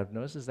no doubt have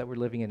noticed is that we're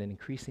living in an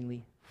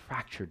increasingly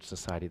fractured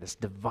society that's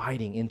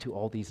dividing into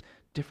all these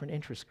different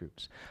interest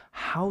groups.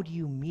 How do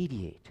you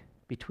mediate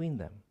between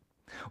them?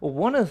 Well,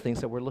 one of the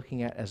things that we're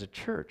looking at as a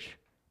church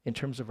in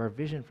terms of our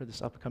vision for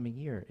this upcoming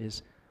year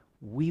is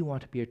we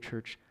want to be a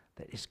church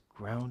that is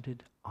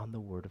grounded on the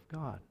Word of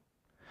God.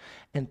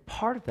 And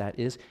part of that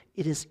is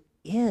it is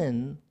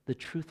in the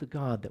truth of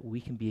God that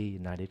we can be a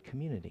united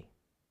community.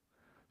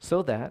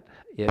 So that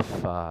if,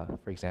 for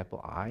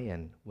example, I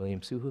and William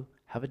Suhu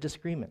have a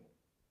disagreement,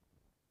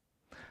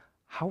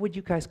 how would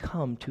you guys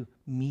come to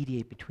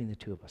mediate between the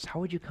two of us? How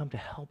would you come to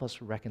help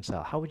us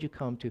reconcile? How would you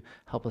come to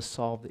help us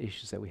solve the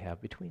issues that we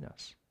have between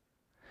us?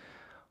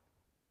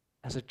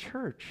 As a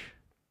church,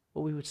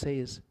 what we would say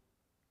is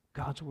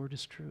God's word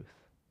is truth.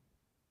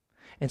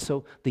 And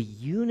so the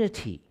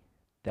unity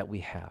that we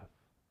have,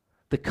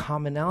 the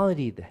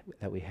commonality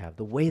that we have,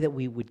 the way that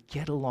we would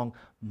get along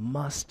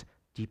must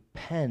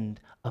depend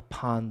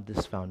upon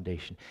this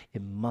foundation.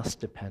 It must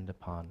depend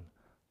upon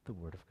the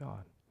Word of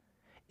God.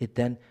 It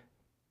then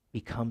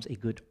becomes a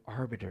good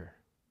arbiter,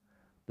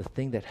 the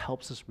thing that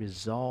helps us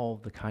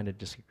resolve the kind of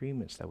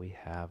disagreements that we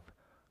have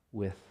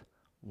with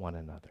one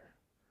another.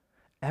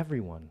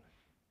 Everyone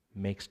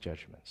makes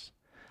judgments.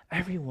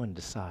 Everyone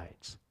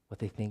decides what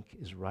they think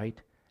is right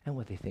and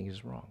what they think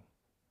is wrong.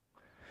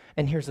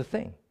 And here's the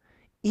thing.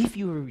 If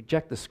you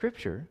reject the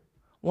Scripture,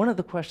 one of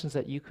the questions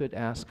that you could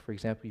ask, for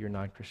example, your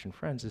non-Christian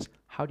friends is,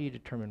 how do you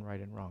determine right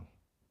and wrong?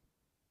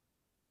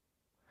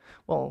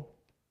 Well,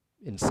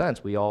 in a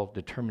sense, we all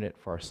determine it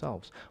for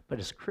ourselves. But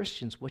as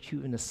Christians, what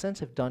you in a sense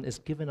have done is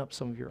given up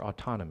some of your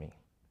autonomy.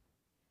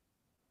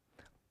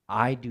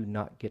 I do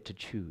not get to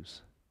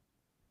choose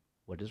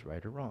what is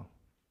right or wrong.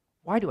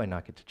 Why do I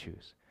not get to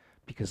choose?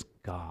 Because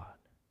God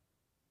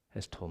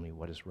has told me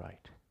what is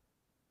right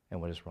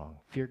and what is wrong.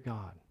 Fear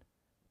God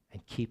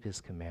and keep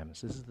His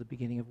commandments. This is the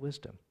beginning of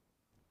wisdom.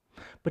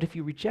 But if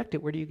you reject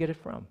it, where do you get it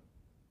from?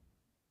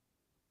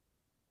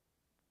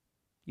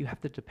 You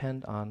have to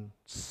depend on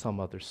some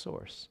other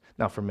source.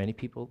 Now, for many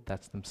people,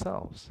 that's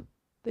themselves.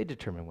 They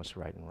determine what's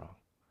right and wrong.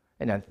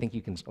 And I think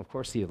you can, of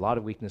course, see a lot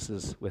of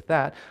weaknesses with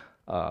that.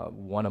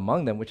 One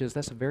among them, which is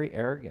that's a very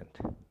arrogant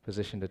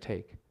position to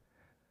take.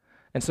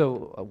 And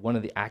so one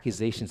of the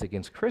accusations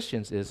against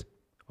Christians is,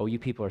 oh, you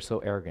people are so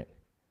arrogant.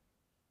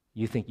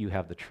 You think you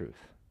have the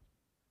truth.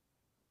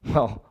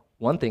 Well,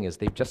 one thing is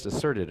they've just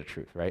asserted a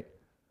truth, right?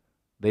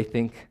 They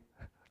think,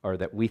 or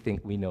that we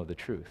think we know the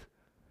truth,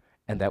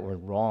 and that we're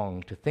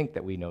wrong to think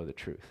that we know the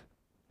truth.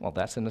 Well,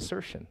 that's an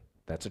assertion.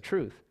 That's a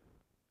truth.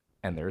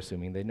 And they're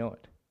assuming they know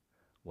it.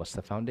 What's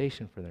the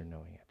foundation for their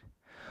knowing it?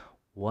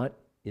 What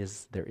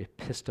is their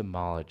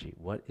epistemology?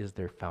 What is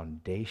their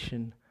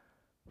foundation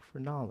for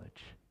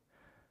knowledge?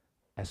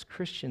 As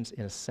Christians,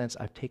 in a sense,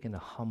 I've taken a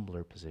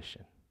humbler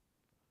position.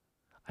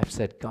 I've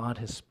said, God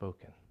has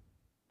spoken.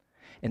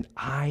 And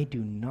I do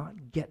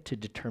not get to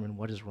determine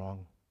what is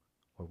wrong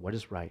or what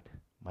is right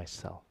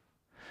myself.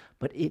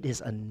 But it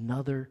is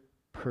another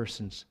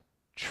person's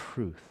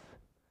truth.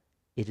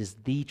 It is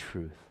the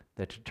truth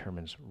that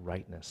determines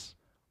rightness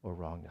or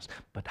wrongness.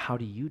 But how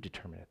do you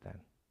determine it then?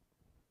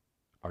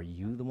 Are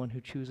you the one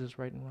who chooses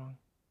right and wrong?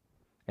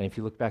 And if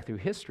you look back through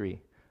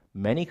history,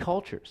 many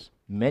cultures,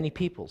 many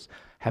peoples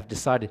have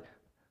decided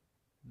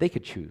they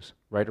could choose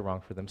right or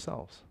wrong for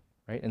themselves,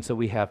 right? And so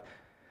we have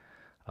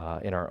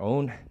in our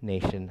own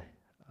nation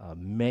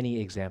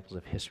many examples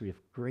of history of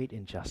great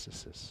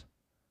injustices,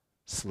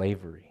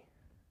 slavery,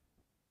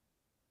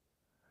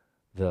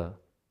 the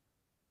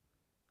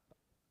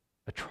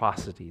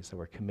atrocities that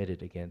were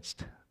committed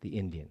against the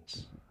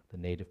Indians, the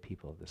native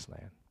people of this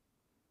land.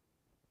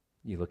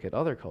 You look at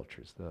other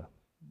cultures,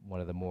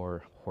 one of the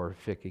more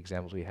horrific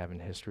examples we have in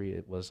history,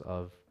 it was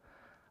of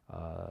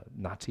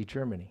Nazi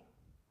Germany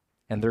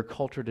and their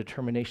cultural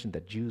determination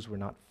that Jews were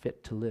not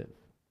fit to live.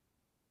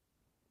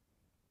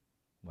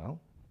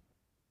 Well,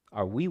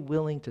 are we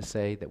willing to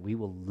say that we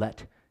will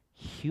let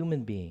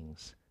human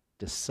beings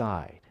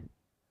decide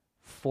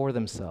for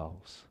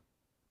themselves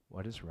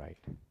what is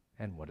right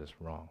and what is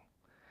wrong?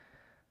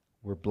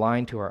 We're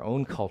blind to our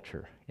own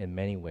culture in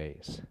many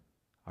ways,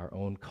 our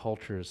own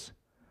culture's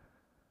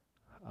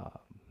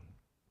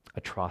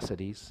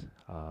atrocities,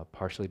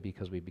 partially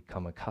because we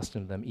become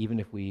accustomed to them. Even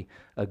if we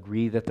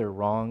agree that they're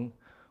wrong,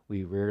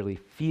 we rarely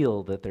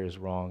feel that there's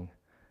wrong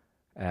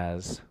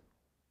as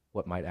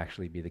what might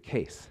actually be the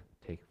case.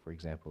 Take, for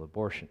example,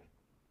 abortion.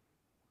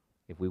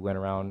 If we went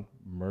around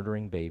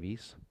murdering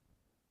babies,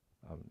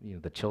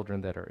 the children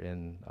that are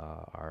in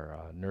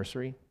our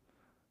nursery,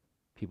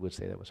 people would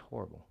say that was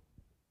horrible,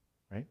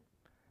 right?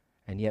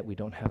 And yet we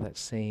don't have that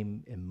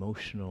same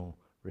emotional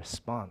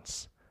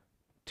response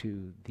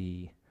to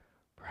the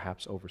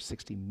perhaps over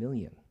 60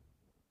 million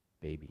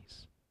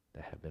babies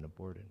that have been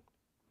aborted.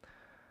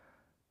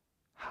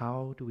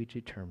 How do we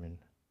determine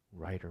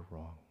right or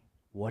wrong?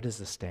 What is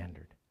the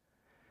standard?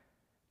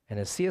 And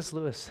as C.S.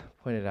 Lewis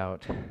pointed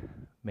out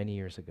many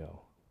years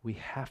ago, we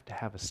have to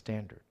have a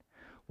standard.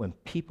 When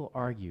people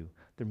argue,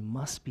 there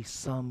must be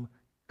some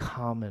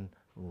common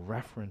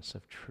reference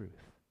of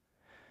truth.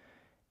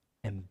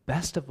 And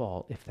best of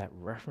all, if that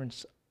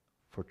reference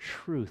for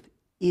truth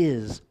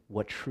is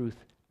what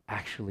truth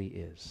actually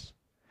is.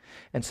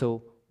 And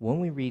so when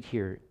we read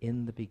here,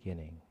 in the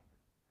beginning,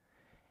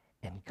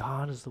 And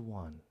God is the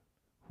one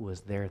who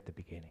was there at the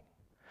beginning.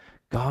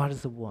 God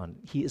is the one.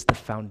 He is the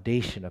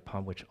foundation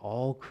upon which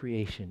all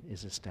creation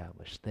is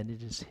established. Then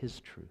it is his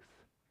truth.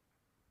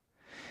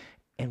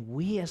 And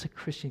we as a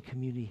Christian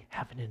community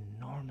have an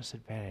enormous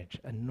advantage,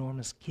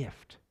 enormous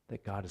gift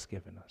that God has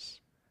given us.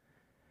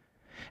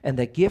 And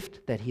that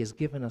gift that he has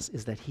given us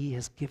is that he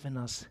has given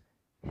us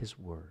his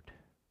word.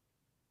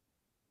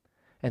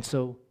 And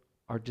so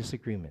our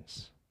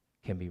disagreements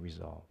can be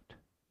resolved.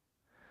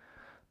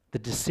 The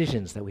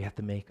decisions that we have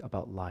to make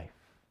about life.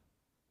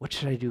 What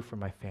should I do for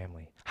my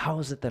family? How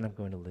is it that I'm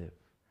going to live?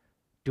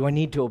 Do I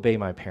need to obey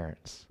my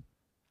parents?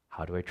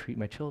 How do I treat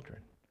my children?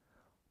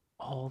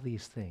 All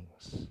these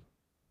things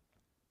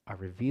are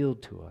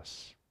revealed to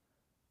us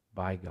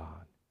by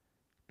God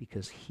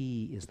because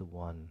he is the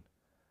one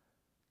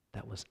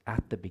that was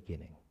at the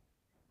beginning.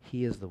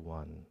 He is the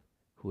one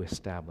who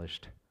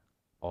established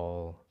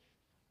all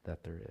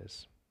that there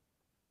is.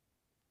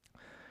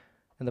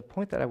 And the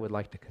point that I would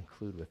like to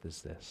conclude with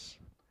is this,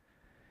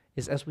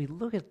 is as we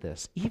look at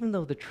this, even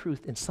though the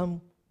truth in some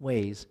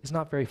ways is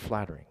not very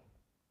flattering,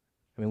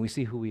 I mean, we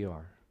see who we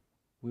are.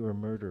 We were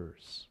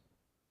murderers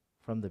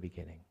from the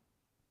beginning.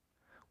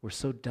 We're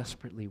so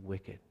desperately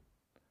wicked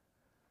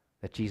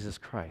that Jesus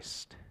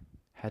Christ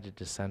had to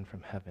descend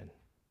from heaven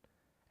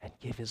and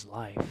give his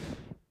life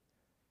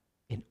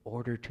in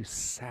order to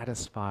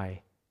satisfy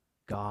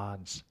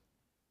God's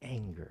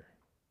anger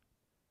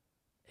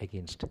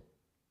against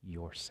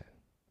your sin.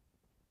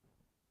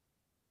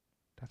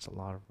 That's a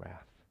lot of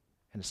wrath.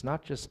 And it's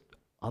not just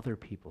other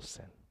people's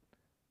sin.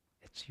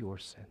 It's your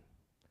sin.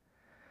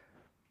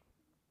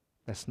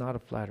 That's not a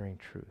flattering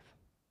truth.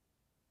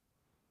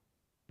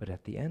 But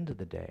at the end of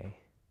the day,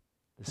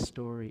 the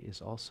story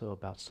is also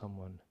about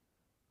someone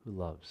who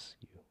loves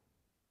you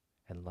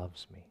and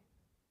loves me.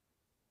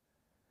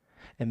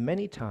 And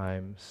many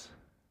times,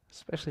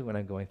 especially when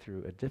I'm going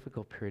through a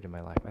difficult period in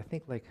my life, I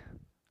think like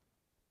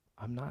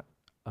I'm not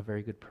a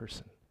very good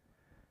person.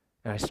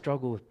 And I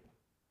struggle with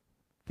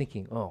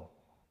thinking, oh,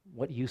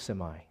 what use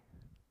am I?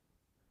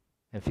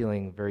 And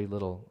feeling very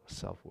little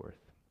self-worth.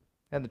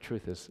 And the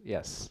truth is,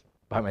 yes,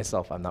 by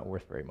myself I'm not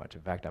worth very much.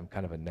 In fact, I'm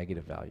kind of a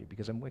negative value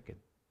because I'm wicked.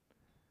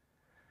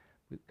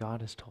 But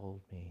God has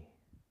told me,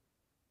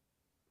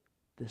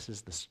 this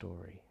is the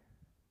story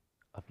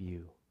of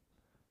you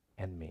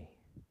and me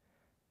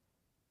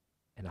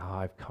and how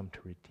I've come to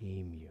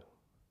redeem you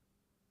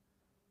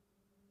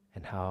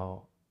and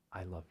how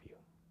I love you.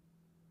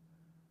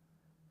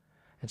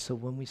 And so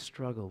when we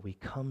struggle, we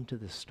come to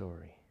this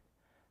story,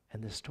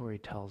 and this story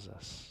tells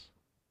us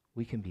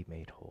we can be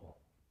made whole.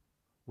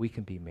 We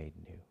can be made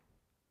new.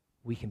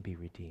 We can be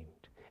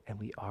redeemed, and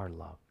we are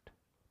loved.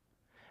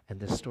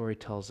 And this story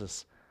tells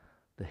us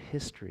the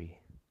history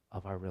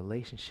of our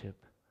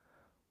relationship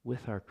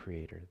with our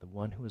Creator, the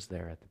one who was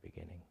there at the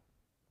beginning.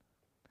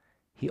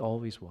 He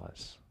always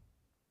was.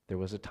 There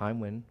was a time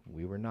when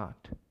we were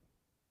not.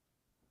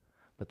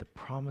 But the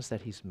promise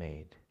that he's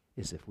made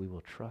is if we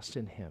will trust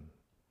in him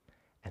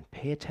and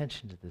pay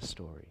attention to this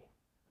story,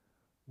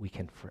 we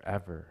can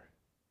forever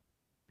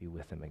be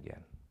with him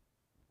again.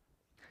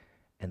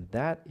 And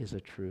that is a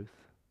truth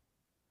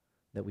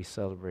that we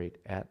celebrate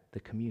at the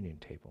communion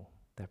table,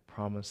 that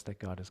promise that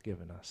God has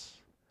given us,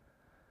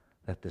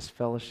 that this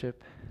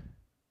fellowship,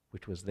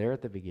 which was there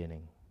at the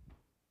beginning,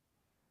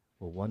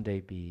 will one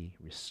day be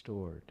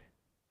restored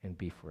and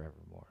be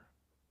forevermore.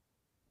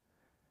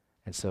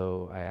 And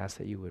so I ask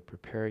that you would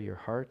prepare your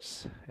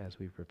hearts as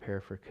we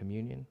prepare for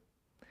communion.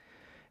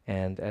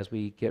 And as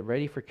we get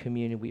ready for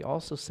communion, we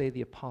also say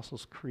the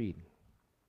Apostles' Creed.